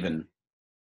 not given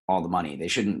all the money.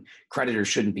 Creditors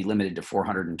shouldn't be limited to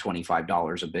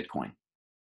 $425 a Bitcoin.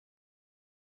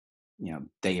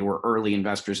 They were early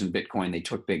investors in Bitcoin. They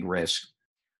took big risks.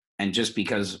 And just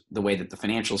because the way that the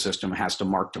financial system has to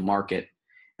market,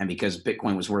 and because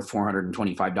Bitcoin was worth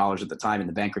 $425 at the time, and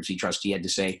the bankruptcy trustee had to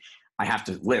say, I have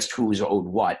to list who's owed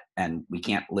what, and we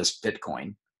can't list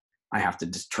Bitcoin. I have to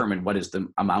determine what is the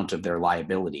amount of their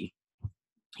liability.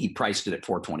 He priced it at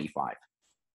 $425.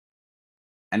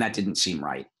 And that didn't seem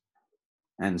right.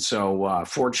 And so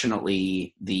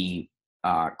fortunately, the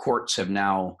courts have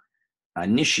now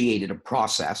initiated a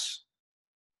process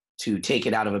to take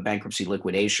it out of a bankruptcy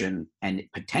liquidation and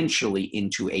potentially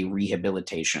into a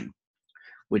rehabilitation,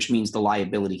 which means the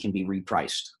liability can be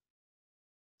repriced.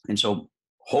 And so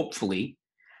hopefully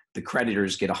the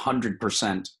creditors get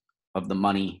 100% of the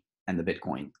money and the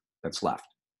Bitcoin that's left.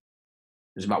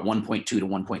 There's about $1.2 to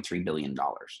 $1.3 billion.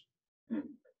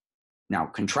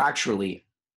 Now, contractually,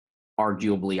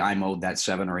 arguably, I'm owed that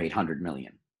 700 or 800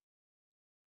 million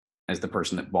as the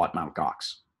person that bought Mt.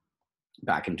 Gox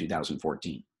back in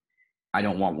 2014. I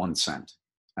don't want 1 cent.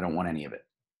 I don't want any of it.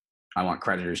 I want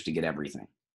creditors to get everything.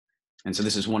 And so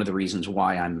this is one of the reasons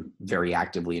why I'm very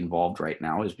actively involved right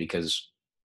now, is because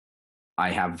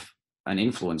I have an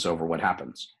influence over what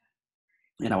happens.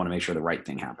 And I want to make sure the right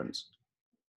thing happens.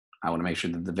 I want to make sure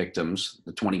that the victims,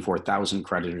 the 24,000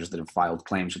 creditors that have filed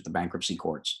claims with the bankruptcy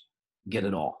courts, get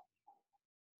it all.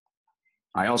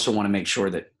 I also want to make sure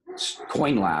that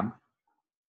CoinLab,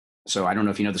 so I don't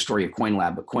know if you know the story of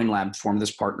CoinLab, but CoinLab formed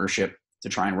this partnership to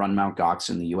try and run Mt.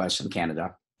 Gox in the US and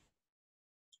Canada.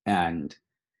 And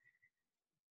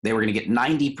they were going to get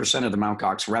 90% of the Mt.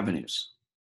 Gox revenues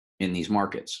in these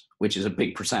markets, which is a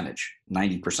big percentage.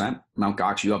 90%. Mt.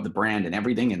 Gox, you have the brand and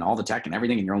everything and all the tech and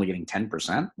everything, and you're only getting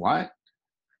 10%. What?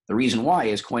 The reason why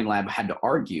is CoinLab had to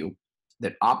argue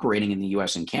that operating in the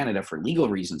US and Canada for legal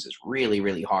reasons is really,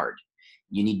 really hard.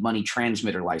 You need money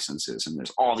transmitter licenses, and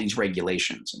there's all these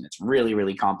regulations, and it's really,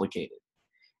 really complicated.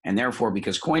 And therefore,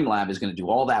 because CoinLab is going to do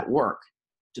all that work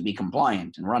to be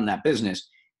compliant and run that business,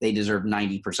 they deserve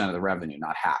 90% of the revenue,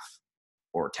 not half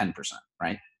or 10%,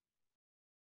 right?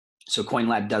 So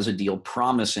CoinLab does a deal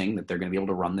promising that they're going to be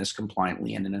able to run this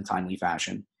compliantly and in a timely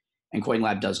fashion, and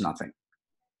CoinLab does nothing.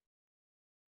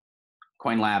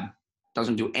 CoinLab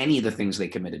doesn't do any of the things they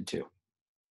committed to.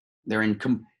 They're in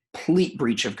complete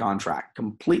breach of contract,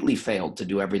 completely failed to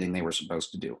do everything they were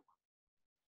supposed to do.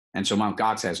 And so Mt.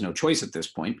 Gox has no choice at this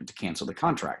point but to cancel the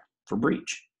contract for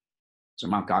breach. So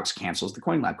Mt. Gox cancels the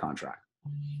CoinLab contract.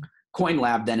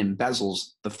 CoinLab then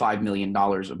embezzles the $5 million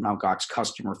of Mt. Gox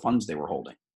customer funds they were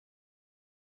holding.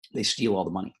 They steal all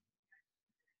the money.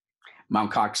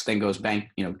 Mt. Gox then goes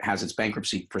has its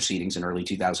bankruptcy proceedings in early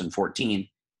 2014.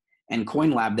 And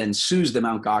CoinLab then sues the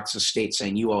Mt. Gox estate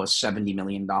saying, you owe us $70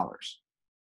 million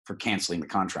for canceling the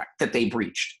contract that they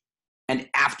breached. And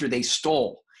after they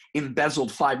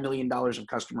embezzled $5 million of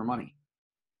customer money.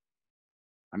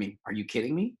 I mean, are you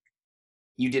kidding me?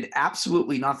 You did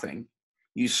absolutely nothing.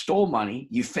 You stole money.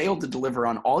 You failed to deliver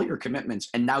on all your commitments.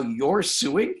 And now you're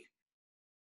suing?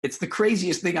 It's the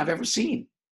craziest thing I've ever seen.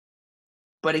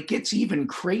 But it gets even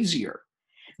crazier.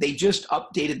 They just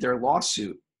updated their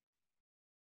lawsuit,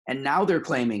 and now they're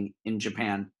claiming in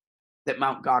Japan that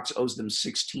Mt. Gox owes them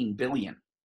 $16 billion.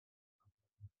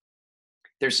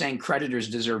 They're saying creditors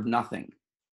deserve nothing.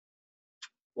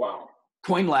 Wow.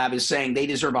 CoinLab is saying they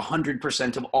deserve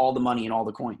 100% of all the money and all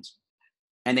the coins.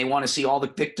 And they want to see all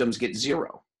the victims get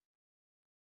zero.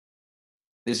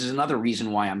 This is another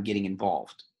reason why I'm getting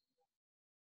involved.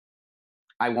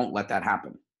 I won't let that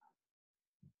happen.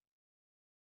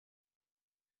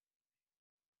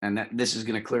 And that this is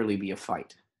going to clearly be a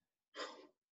fight.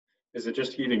 Is it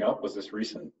just heating up? Was this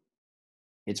recent?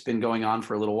 It's been going on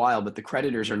for a little while, but the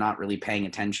creditors are not really paying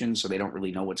attention, so they don't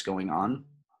really know what's going on.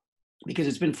 Because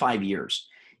it's been 5 years.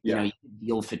 Yeah. You know, you get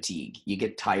deal fatigue, you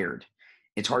get tired.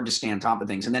 It's hard to stay on top of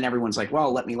things. And then everyone's like,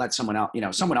 well, let someone else,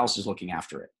 someone else is looking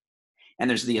after it. And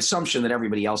there's the assumption that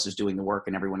everybody else is doing the work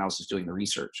and everyone else is doing the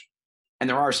research. And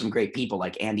there are some great people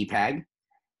like Andy Pagg.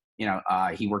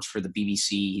 He works for the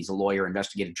BBC. He's a lawyer,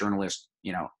 investigative journalist,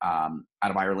 out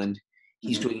of Ireland.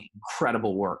 He's doing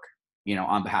incredible work,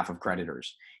 on behalf of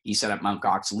creditors. He set up Mt.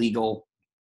 Gox Legal,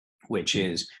 which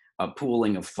is a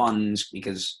pooling of funds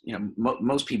because,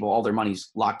 most people, all their money's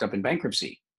locked up in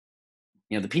bankruptcy.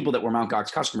 The people that were Mt.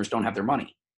 Gox customers don't have their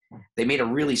money. They made a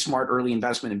really smart early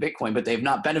investment in Bitcoin, but they've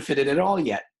not benefited at all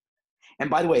yet. And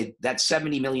by the way, that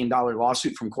 $70 million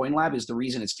lawsuit from CoinLab is the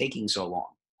reason it's taking so long.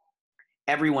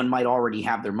 Everyone might already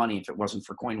have their money if it wasn't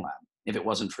for CoinLab, if it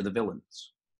wasn't for the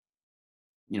villains.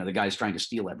 The guys trying to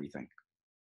steal everything.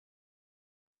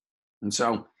 And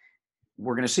so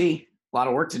we're going to see a lot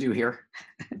of work to do here.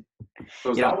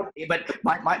 But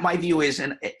my view is,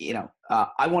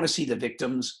 I want to see the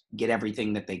victims get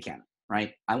everything that they can,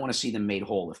 right? I want to see them made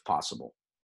whole if possible.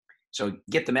 So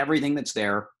get them everything that's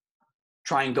there.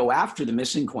 Try and go after the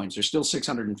missing coins. There's still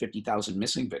 650,000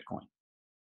 missing Bitcoin.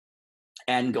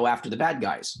 And go after the bad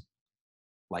guys,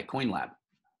 like CoinLab.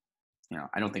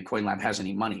 I don't think CoinLab has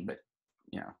any money, but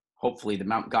hopefully the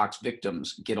Mt. Gox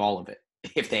victims get all of it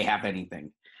if they have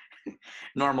anything.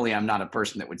 Normally, I'm not a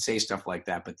person that would say stuff like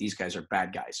that, but these guys are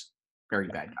bad guys, very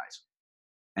bad guys.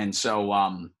 And so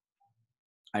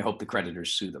I hope the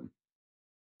creditors sue them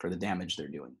for the damage they're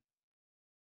doing,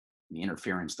 the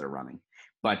interference they're running.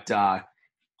 But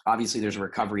obviously, there's a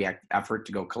recovery effort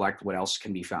to go collect what else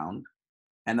can be found.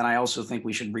 And then I also think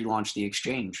we should relaunch the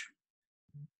exchange.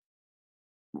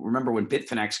 Remember when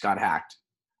Bitfinex got hacked?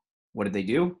 What did they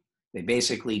do? They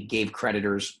basically gave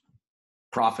creditors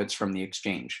profits from the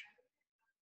exchange.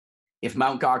 If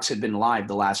Mt. Gox had been live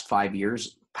the last 5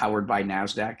 years, powered by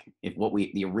NASDAQ, if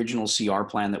the original CR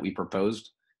plan that we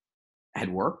proposed had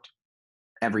worked,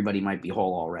 everybody might be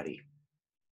whole already.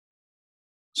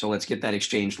 So let's get that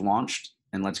exchange launched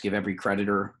and let's give every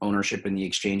creditor ownership in the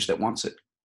exchange that wants it.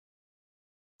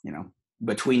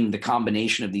 Between the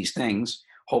combination of these things,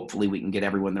 hopefully we can get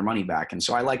everyone their money back. And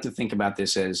so I like to think about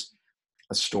this as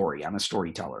a story. I'm a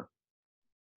storyteller.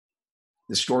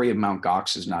 The story of Mt.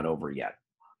 Gox is not over yet.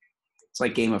 It's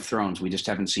like Game of Thrones. We just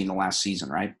haven't seen the last season,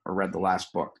 right? Or read the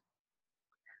last book.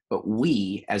 But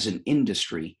we, as an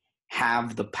industry,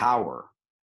 have the power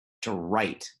to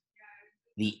write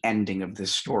the ending of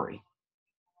this story.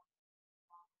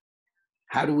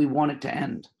 How do we want it to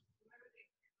end?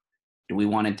 Do we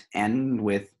want it to end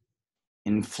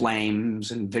in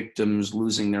flames and victims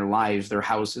losing their lives, their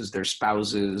houses, their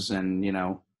spouses, and,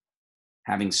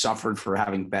 having suffered for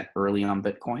having bet early on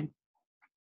Bitcoin?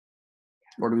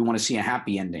 Or do we want to see a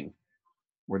happy ending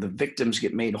where the victims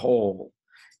get made whole,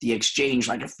 the exchange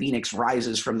like a phoenix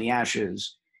rises from the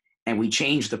ashes, and we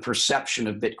change the perception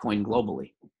of Bitcoin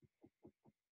globally,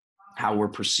 how we're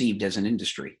perceived as an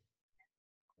industry?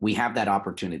 We have that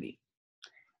opportunity.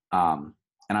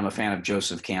 And I'm a fan of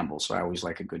Joseph Campbell, so I always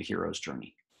like a good hero's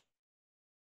journey.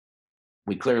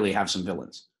 We clearly have some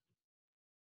villains.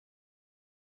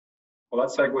 Well,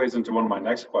 that segues into one of my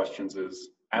next questions is,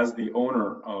 as the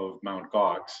owner of Mt.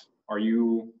 Gox, are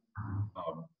you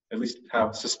at least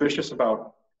have suspicious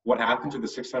about what happened to the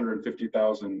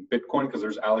 650,000 Bitcoin? Because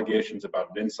there's allegations about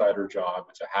an insider job,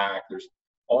 it's a hack, there's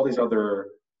all these other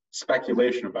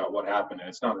speculation about what happened, and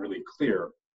it's not really clear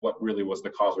what really was the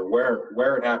cause or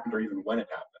where it happened or even when it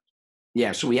happened.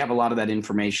 Yeah, so we have a lot of that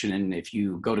information, and if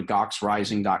you go to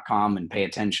goxrising.com and pay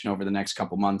attention over the next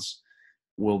couple months,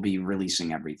 we'll be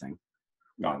releasing everything.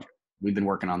 Gotcha. We've been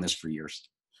working on this for years.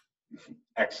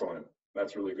 Excellent.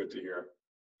 That's really good to hear.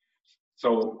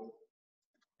 So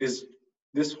is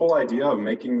this whole idea of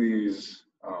making these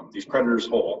creditors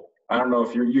whole, I don't know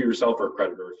if you yourself are a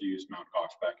creditor, if you used Mt.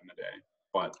 Gox back in the day,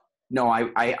 but. No,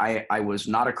 I was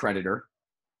not a creditor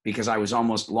because I was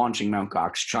almost launching Mt.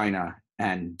 Gox China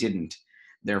and didn't.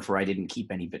 Therefore, I didn't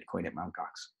keep any Bitcoin at Mt.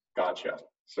 Gox. Gotcha.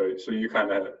 So you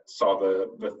kind of saw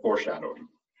the foreshadowing.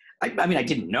 I mean, I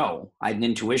didn't know. I had an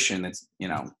intuition that's,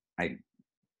 had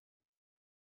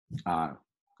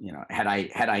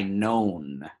I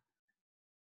known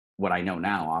what I know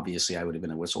now, obviously I would have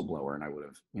been a whistleblower and I would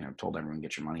have, told everyone,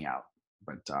 get your money out.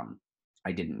 But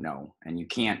I didn't know. And you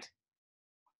can't,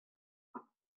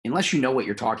 unless you know what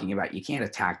you're talking about, you can't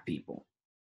attack people,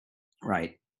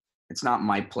 right? It's not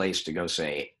my place to go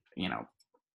say,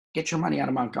 get your money out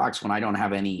of Mt. Gox when I don't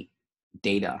have any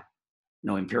data,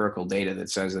 no empirical data that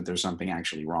says that there's something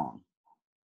actually wrong.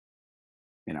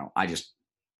 I just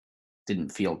didn't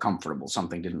feel comfortable.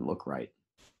 Something didn't look right.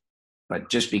 But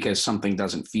just because something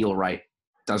doesn't feel right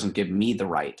doesn't give me the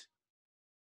right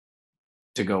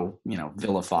to go,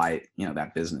 vilify,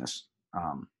 that business.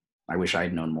 I wish I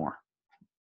had known more.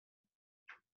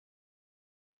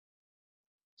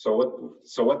 So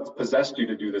what possessed you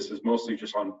to do this is mostly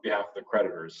just on behalf of the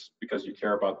creditors, because you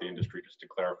care about the industry, just to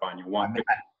clarify, and you want.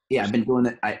 Yeah, I've been doing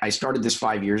it. I started this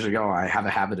 5 years ago. I have a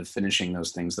habit of finishing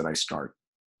those things that I start.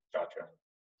 Gotcha.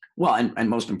 Well, and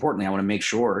most importantly, I want to make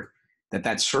sure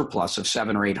that surplus of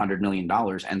 $700 or $800 million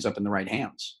ends up in the right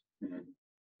hands. Mm-hmm.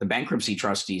 The bankruptcy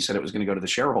trustee said it was going to go to the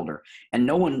shareholder, and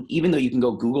no one, even though you can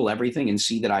go Google everything and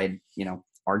see that I had,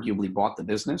 arguably bought the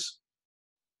business,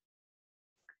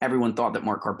 everyone thought that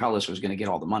Mark Karpelès was going to get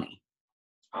all the money.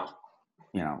 Ah.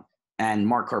 And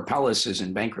Mark Karpelès is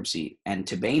in bankruptcy and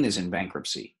Tebane is in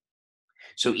bankruptcy.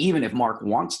 So even if Mark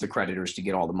wants the creditors to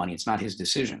get all the money, it's not his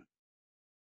decision.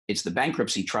 It's the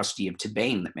bankruptcy trustee of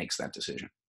Tebane that makes that decision.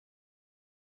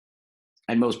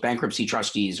 And most bankruptcy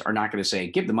trustees are not going to say,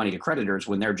 give the money to creditors,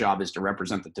 when their job is to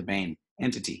represent the Tebane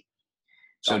entity.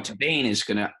 So Tebane is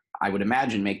going to, I would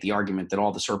imagine, make the argument that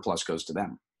all the surplus goes to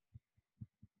them.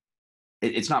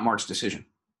 It's not Mark's decision.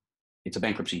 It's a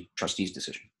bankruptcy trustee's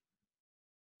decision.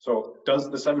 So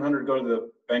does the 700 go to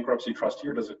the bankruptcy trustee,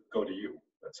 or does it go to you,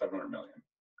 that 700 million?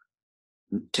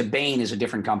 Tebane is a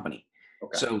different company.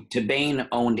 Okay. So Tebane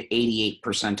owned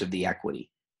 88% of the equity.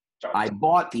 I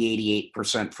bought the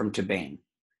 88% from Tebane.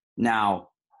 Now,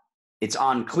 it's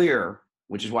unclear,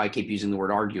 which is why I keep using the word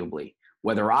arguably,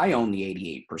 whether I own the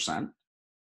 88%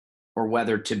 or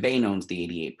whether Tebane owns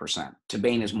the 88%.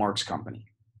 Tebane is Mark's company.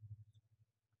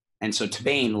 And so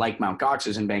Tebane, like Mt. Gox,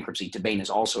 is in bankruptcy. Tebane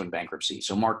is also in bankruptcy.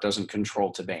 So Mark doesn't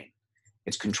control Tebane.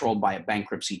 It's controlled by a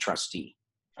bankruptcy trustee.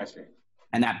 I see.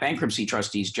 And that bankruptcy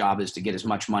trustee's job is to get as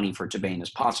much money for Tebane as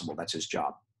possible. That's his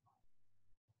job.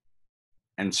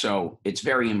 And so it's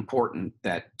very important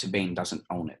that Tebane doesn't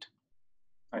own it.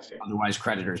 I see. Otherwise,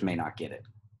 creditors may not get it.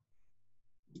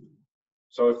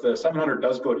 So if the 700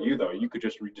 does go to you, though, you could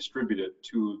just redistribute it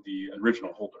to the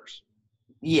original holders.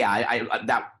 Yeah,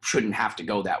 that shouldn't have to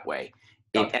go that way.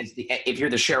 If you're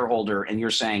the shareholder and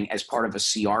you're saying, as part of a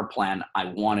CR plan, I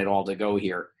want it all to go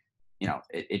here,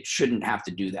 it shouldn't have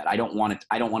to do that. I don't want it.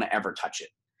 I don't want to ever touch it.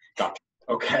 Gotcha.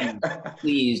 Okay.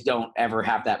 Please don't ever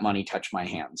have that money touch my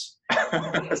hands.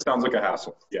 It sounds like a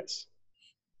hassle. Yes.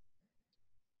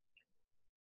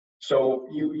 So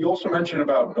you also mentioned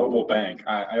about Noble Bank.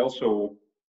 I also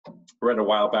read a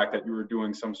while back that you were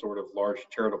doing some sort of large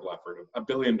charitable effort, $1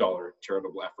 billion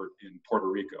charitable effort in Puerto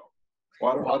Rico.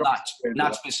 Well,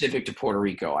 not specific to Puerto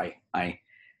Rico. I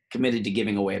committed to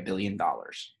giving away $1 billion.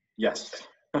 Yes.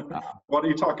 Why do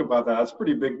you talk about that? That's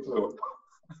pretty big too.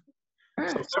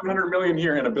 So 700 million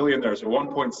here and $1 billion there, so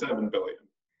 1.7 billion.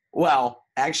 Well,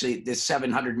 actually, this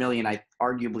 700 million, I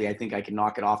think I can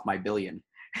knock it off my billion.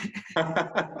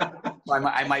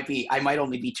 I might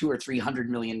only be $200 or $300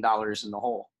 million in the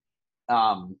hole.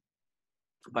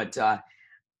 But I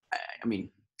mean,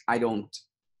 I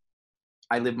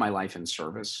live my life in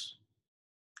service.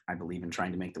 I believe in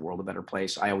trying to make the world a better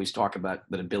place. I always talk about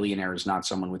that a billionaire is not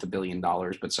someone with $1 billion,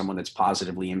 but someone that's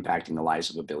positively impacting the lives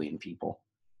of 1 billion people.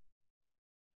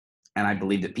 And I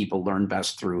believe that people learn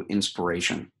best through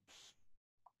inspiration,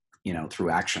 through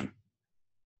action.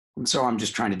 And so I'm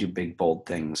just trying to do big, bold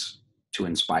things to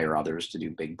inspire others to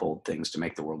do big, bold things to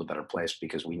make the world a better place,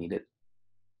 because we need it.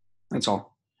 That's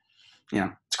all.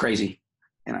 It's crazy,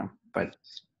 but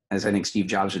as I think Steve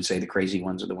Jobs would say, the crazy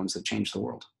ones are the ones that change the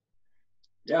world.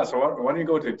 Yeah, so why don't you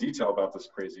go into detail about this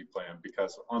crazy plan?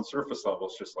 Because on surface level,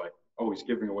 it's just like, oh, he's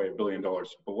giving away $1 billion.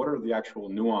 But what are the actual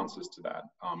nuances to that?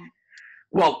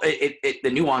 Well,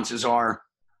 the nuances are,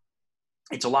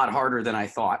 it's a lot harder than I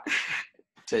thought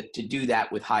to do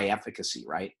that with high efficacy,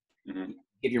 right? Mm-hmm.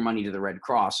 Give your money to the Red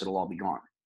Cross, it'll all be gone,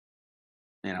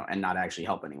 and not actually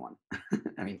help anyone.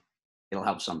 I mean, it'll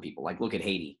help some people. Like, look at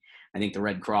Haiti. I think the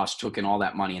Red Cross took in all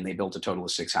that money and they built a total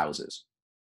of 6 houses.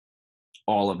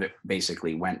 all of it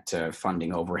basically went to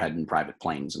funding overhead and private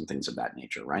planes and things of that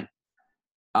nature, right?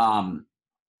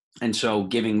 And so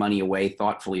giving money away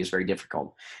thoughtfully is very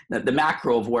difficult. The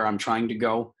macro of where I'm trying to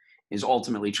go is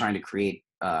ultimately trying to create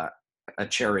a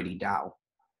charity DAO.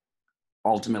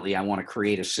 Ultimately, I want to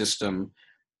create a system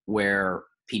where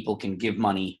people can give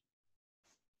money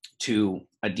to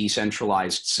a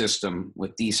decentralized system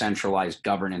with decentralized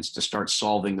governance to start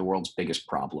solving the world's biggest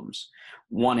problems.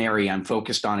 One area I'm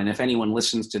focused on, and if anyone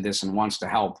listens to this and wants to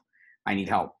help, I need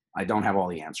help. I don't have all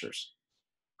the answers.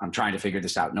 I'm trying to figure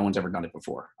this out. No one's ever done it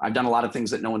before. I've done a lot of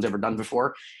things that no one's ever done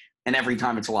before, and every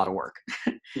time it's a lot of work.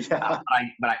 Yeah.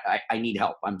 But I need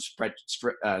help. I'm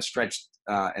stretched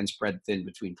and spread thin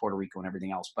between Puerto Rico and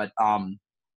everything else. But I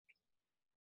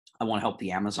want to help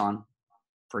the Amazon,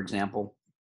 for example.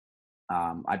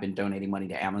 I've been donating money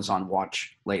to Amazon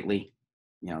Watch lately.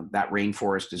 You know, that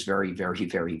rainforest is very, very,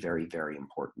 very, very, very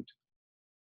important.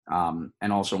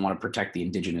 And also want to protect the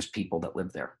indigenous people that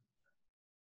live there.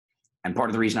 And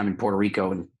part of the reason I'm in Puerto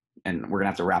Rico, and we're gonna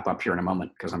have to wrap up here in a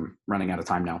moment because I'm running out of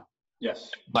time now. Yes.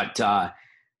 But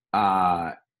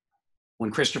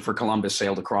when Christopher Columbus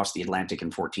sailed across the Atlantic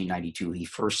in 1492, he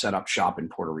first set up shop in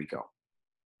Puerto Rico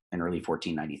in early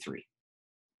 1493.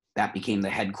 That became the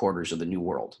headquarters of the New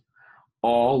World.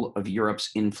 All of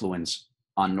Europe's influence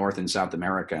on North and South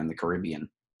America and the Caribbean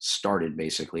started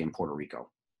basically in Puerto Rico.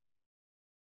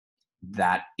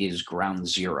 That is ground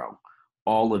zero.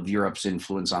 All of Europe's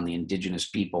influence on the indigenous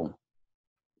people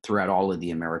throughout all of the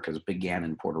Americas began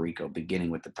in Puerto Rico, beginning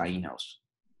with the Taínos.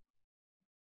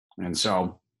 And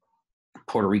so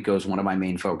Puerto Rico is one of my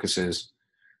main focuses.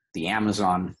 The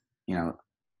Amazon, you know,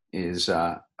 is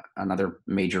another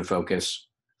major focus,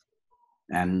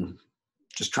 and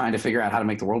just trying to figure out how to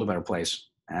make the world a better place.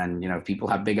 And, you know, if people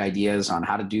have big ideas on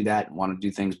how to do that and want to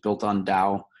do things built on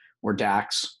DAO or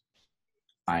DAX,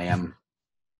 I am,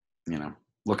 you know,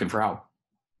 looking for help.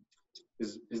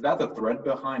 Is that the thread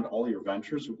behind all your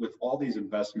ventures with all these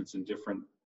investments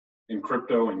in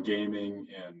crypto and gaming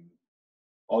and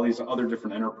all these other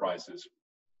different enterprises?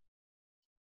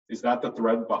 Is that the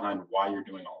thread behind why you're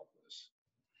doing all of this?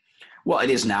 Well, it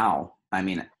is now. I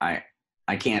mean, I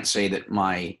can't say that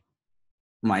my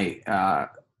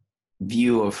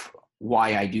view of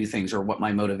why I do things or what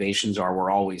my motivations are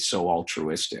were always so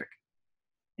altruistic.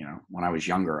 You know, when I was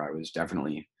younger, I was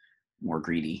definitely more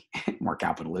greedy, more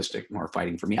capitalistic, more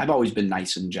fighting for me. I've always been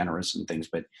nice and generous and things,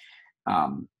 but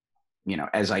you know,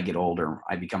 as I get older,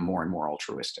 I become more and more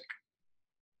altruistic.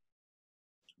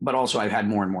 But also I've had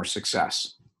more and more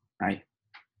success, right?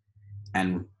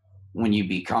 And when you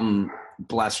become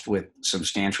blessed with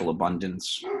substantial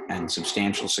abundance and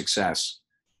substantial success,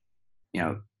 you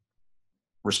know,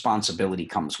 responsibility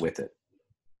comes with it.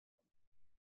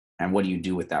 And what do you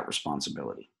do with that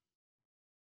responsibility?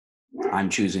 I'm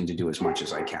choosing to do as much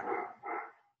as I can.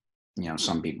 You know,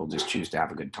 some people just choose to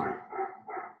have a good time.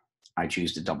 I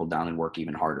choose to double down and work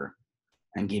even harder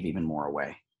and give even more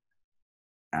away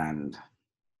and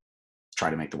try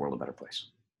to make the world a better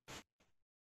place.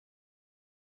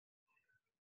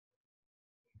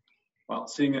 Well,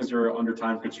 seeing as you're under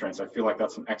time constraints, I feel like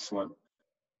that's an excellent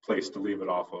place to leave it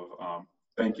off of.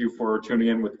 Thank you for tuning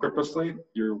in with Crypto Slate.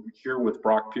 You're here with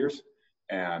Brock Pierce,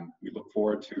 and we look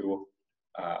forward to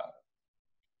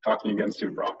talking again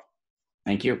soon, Brock.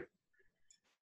 Thank you.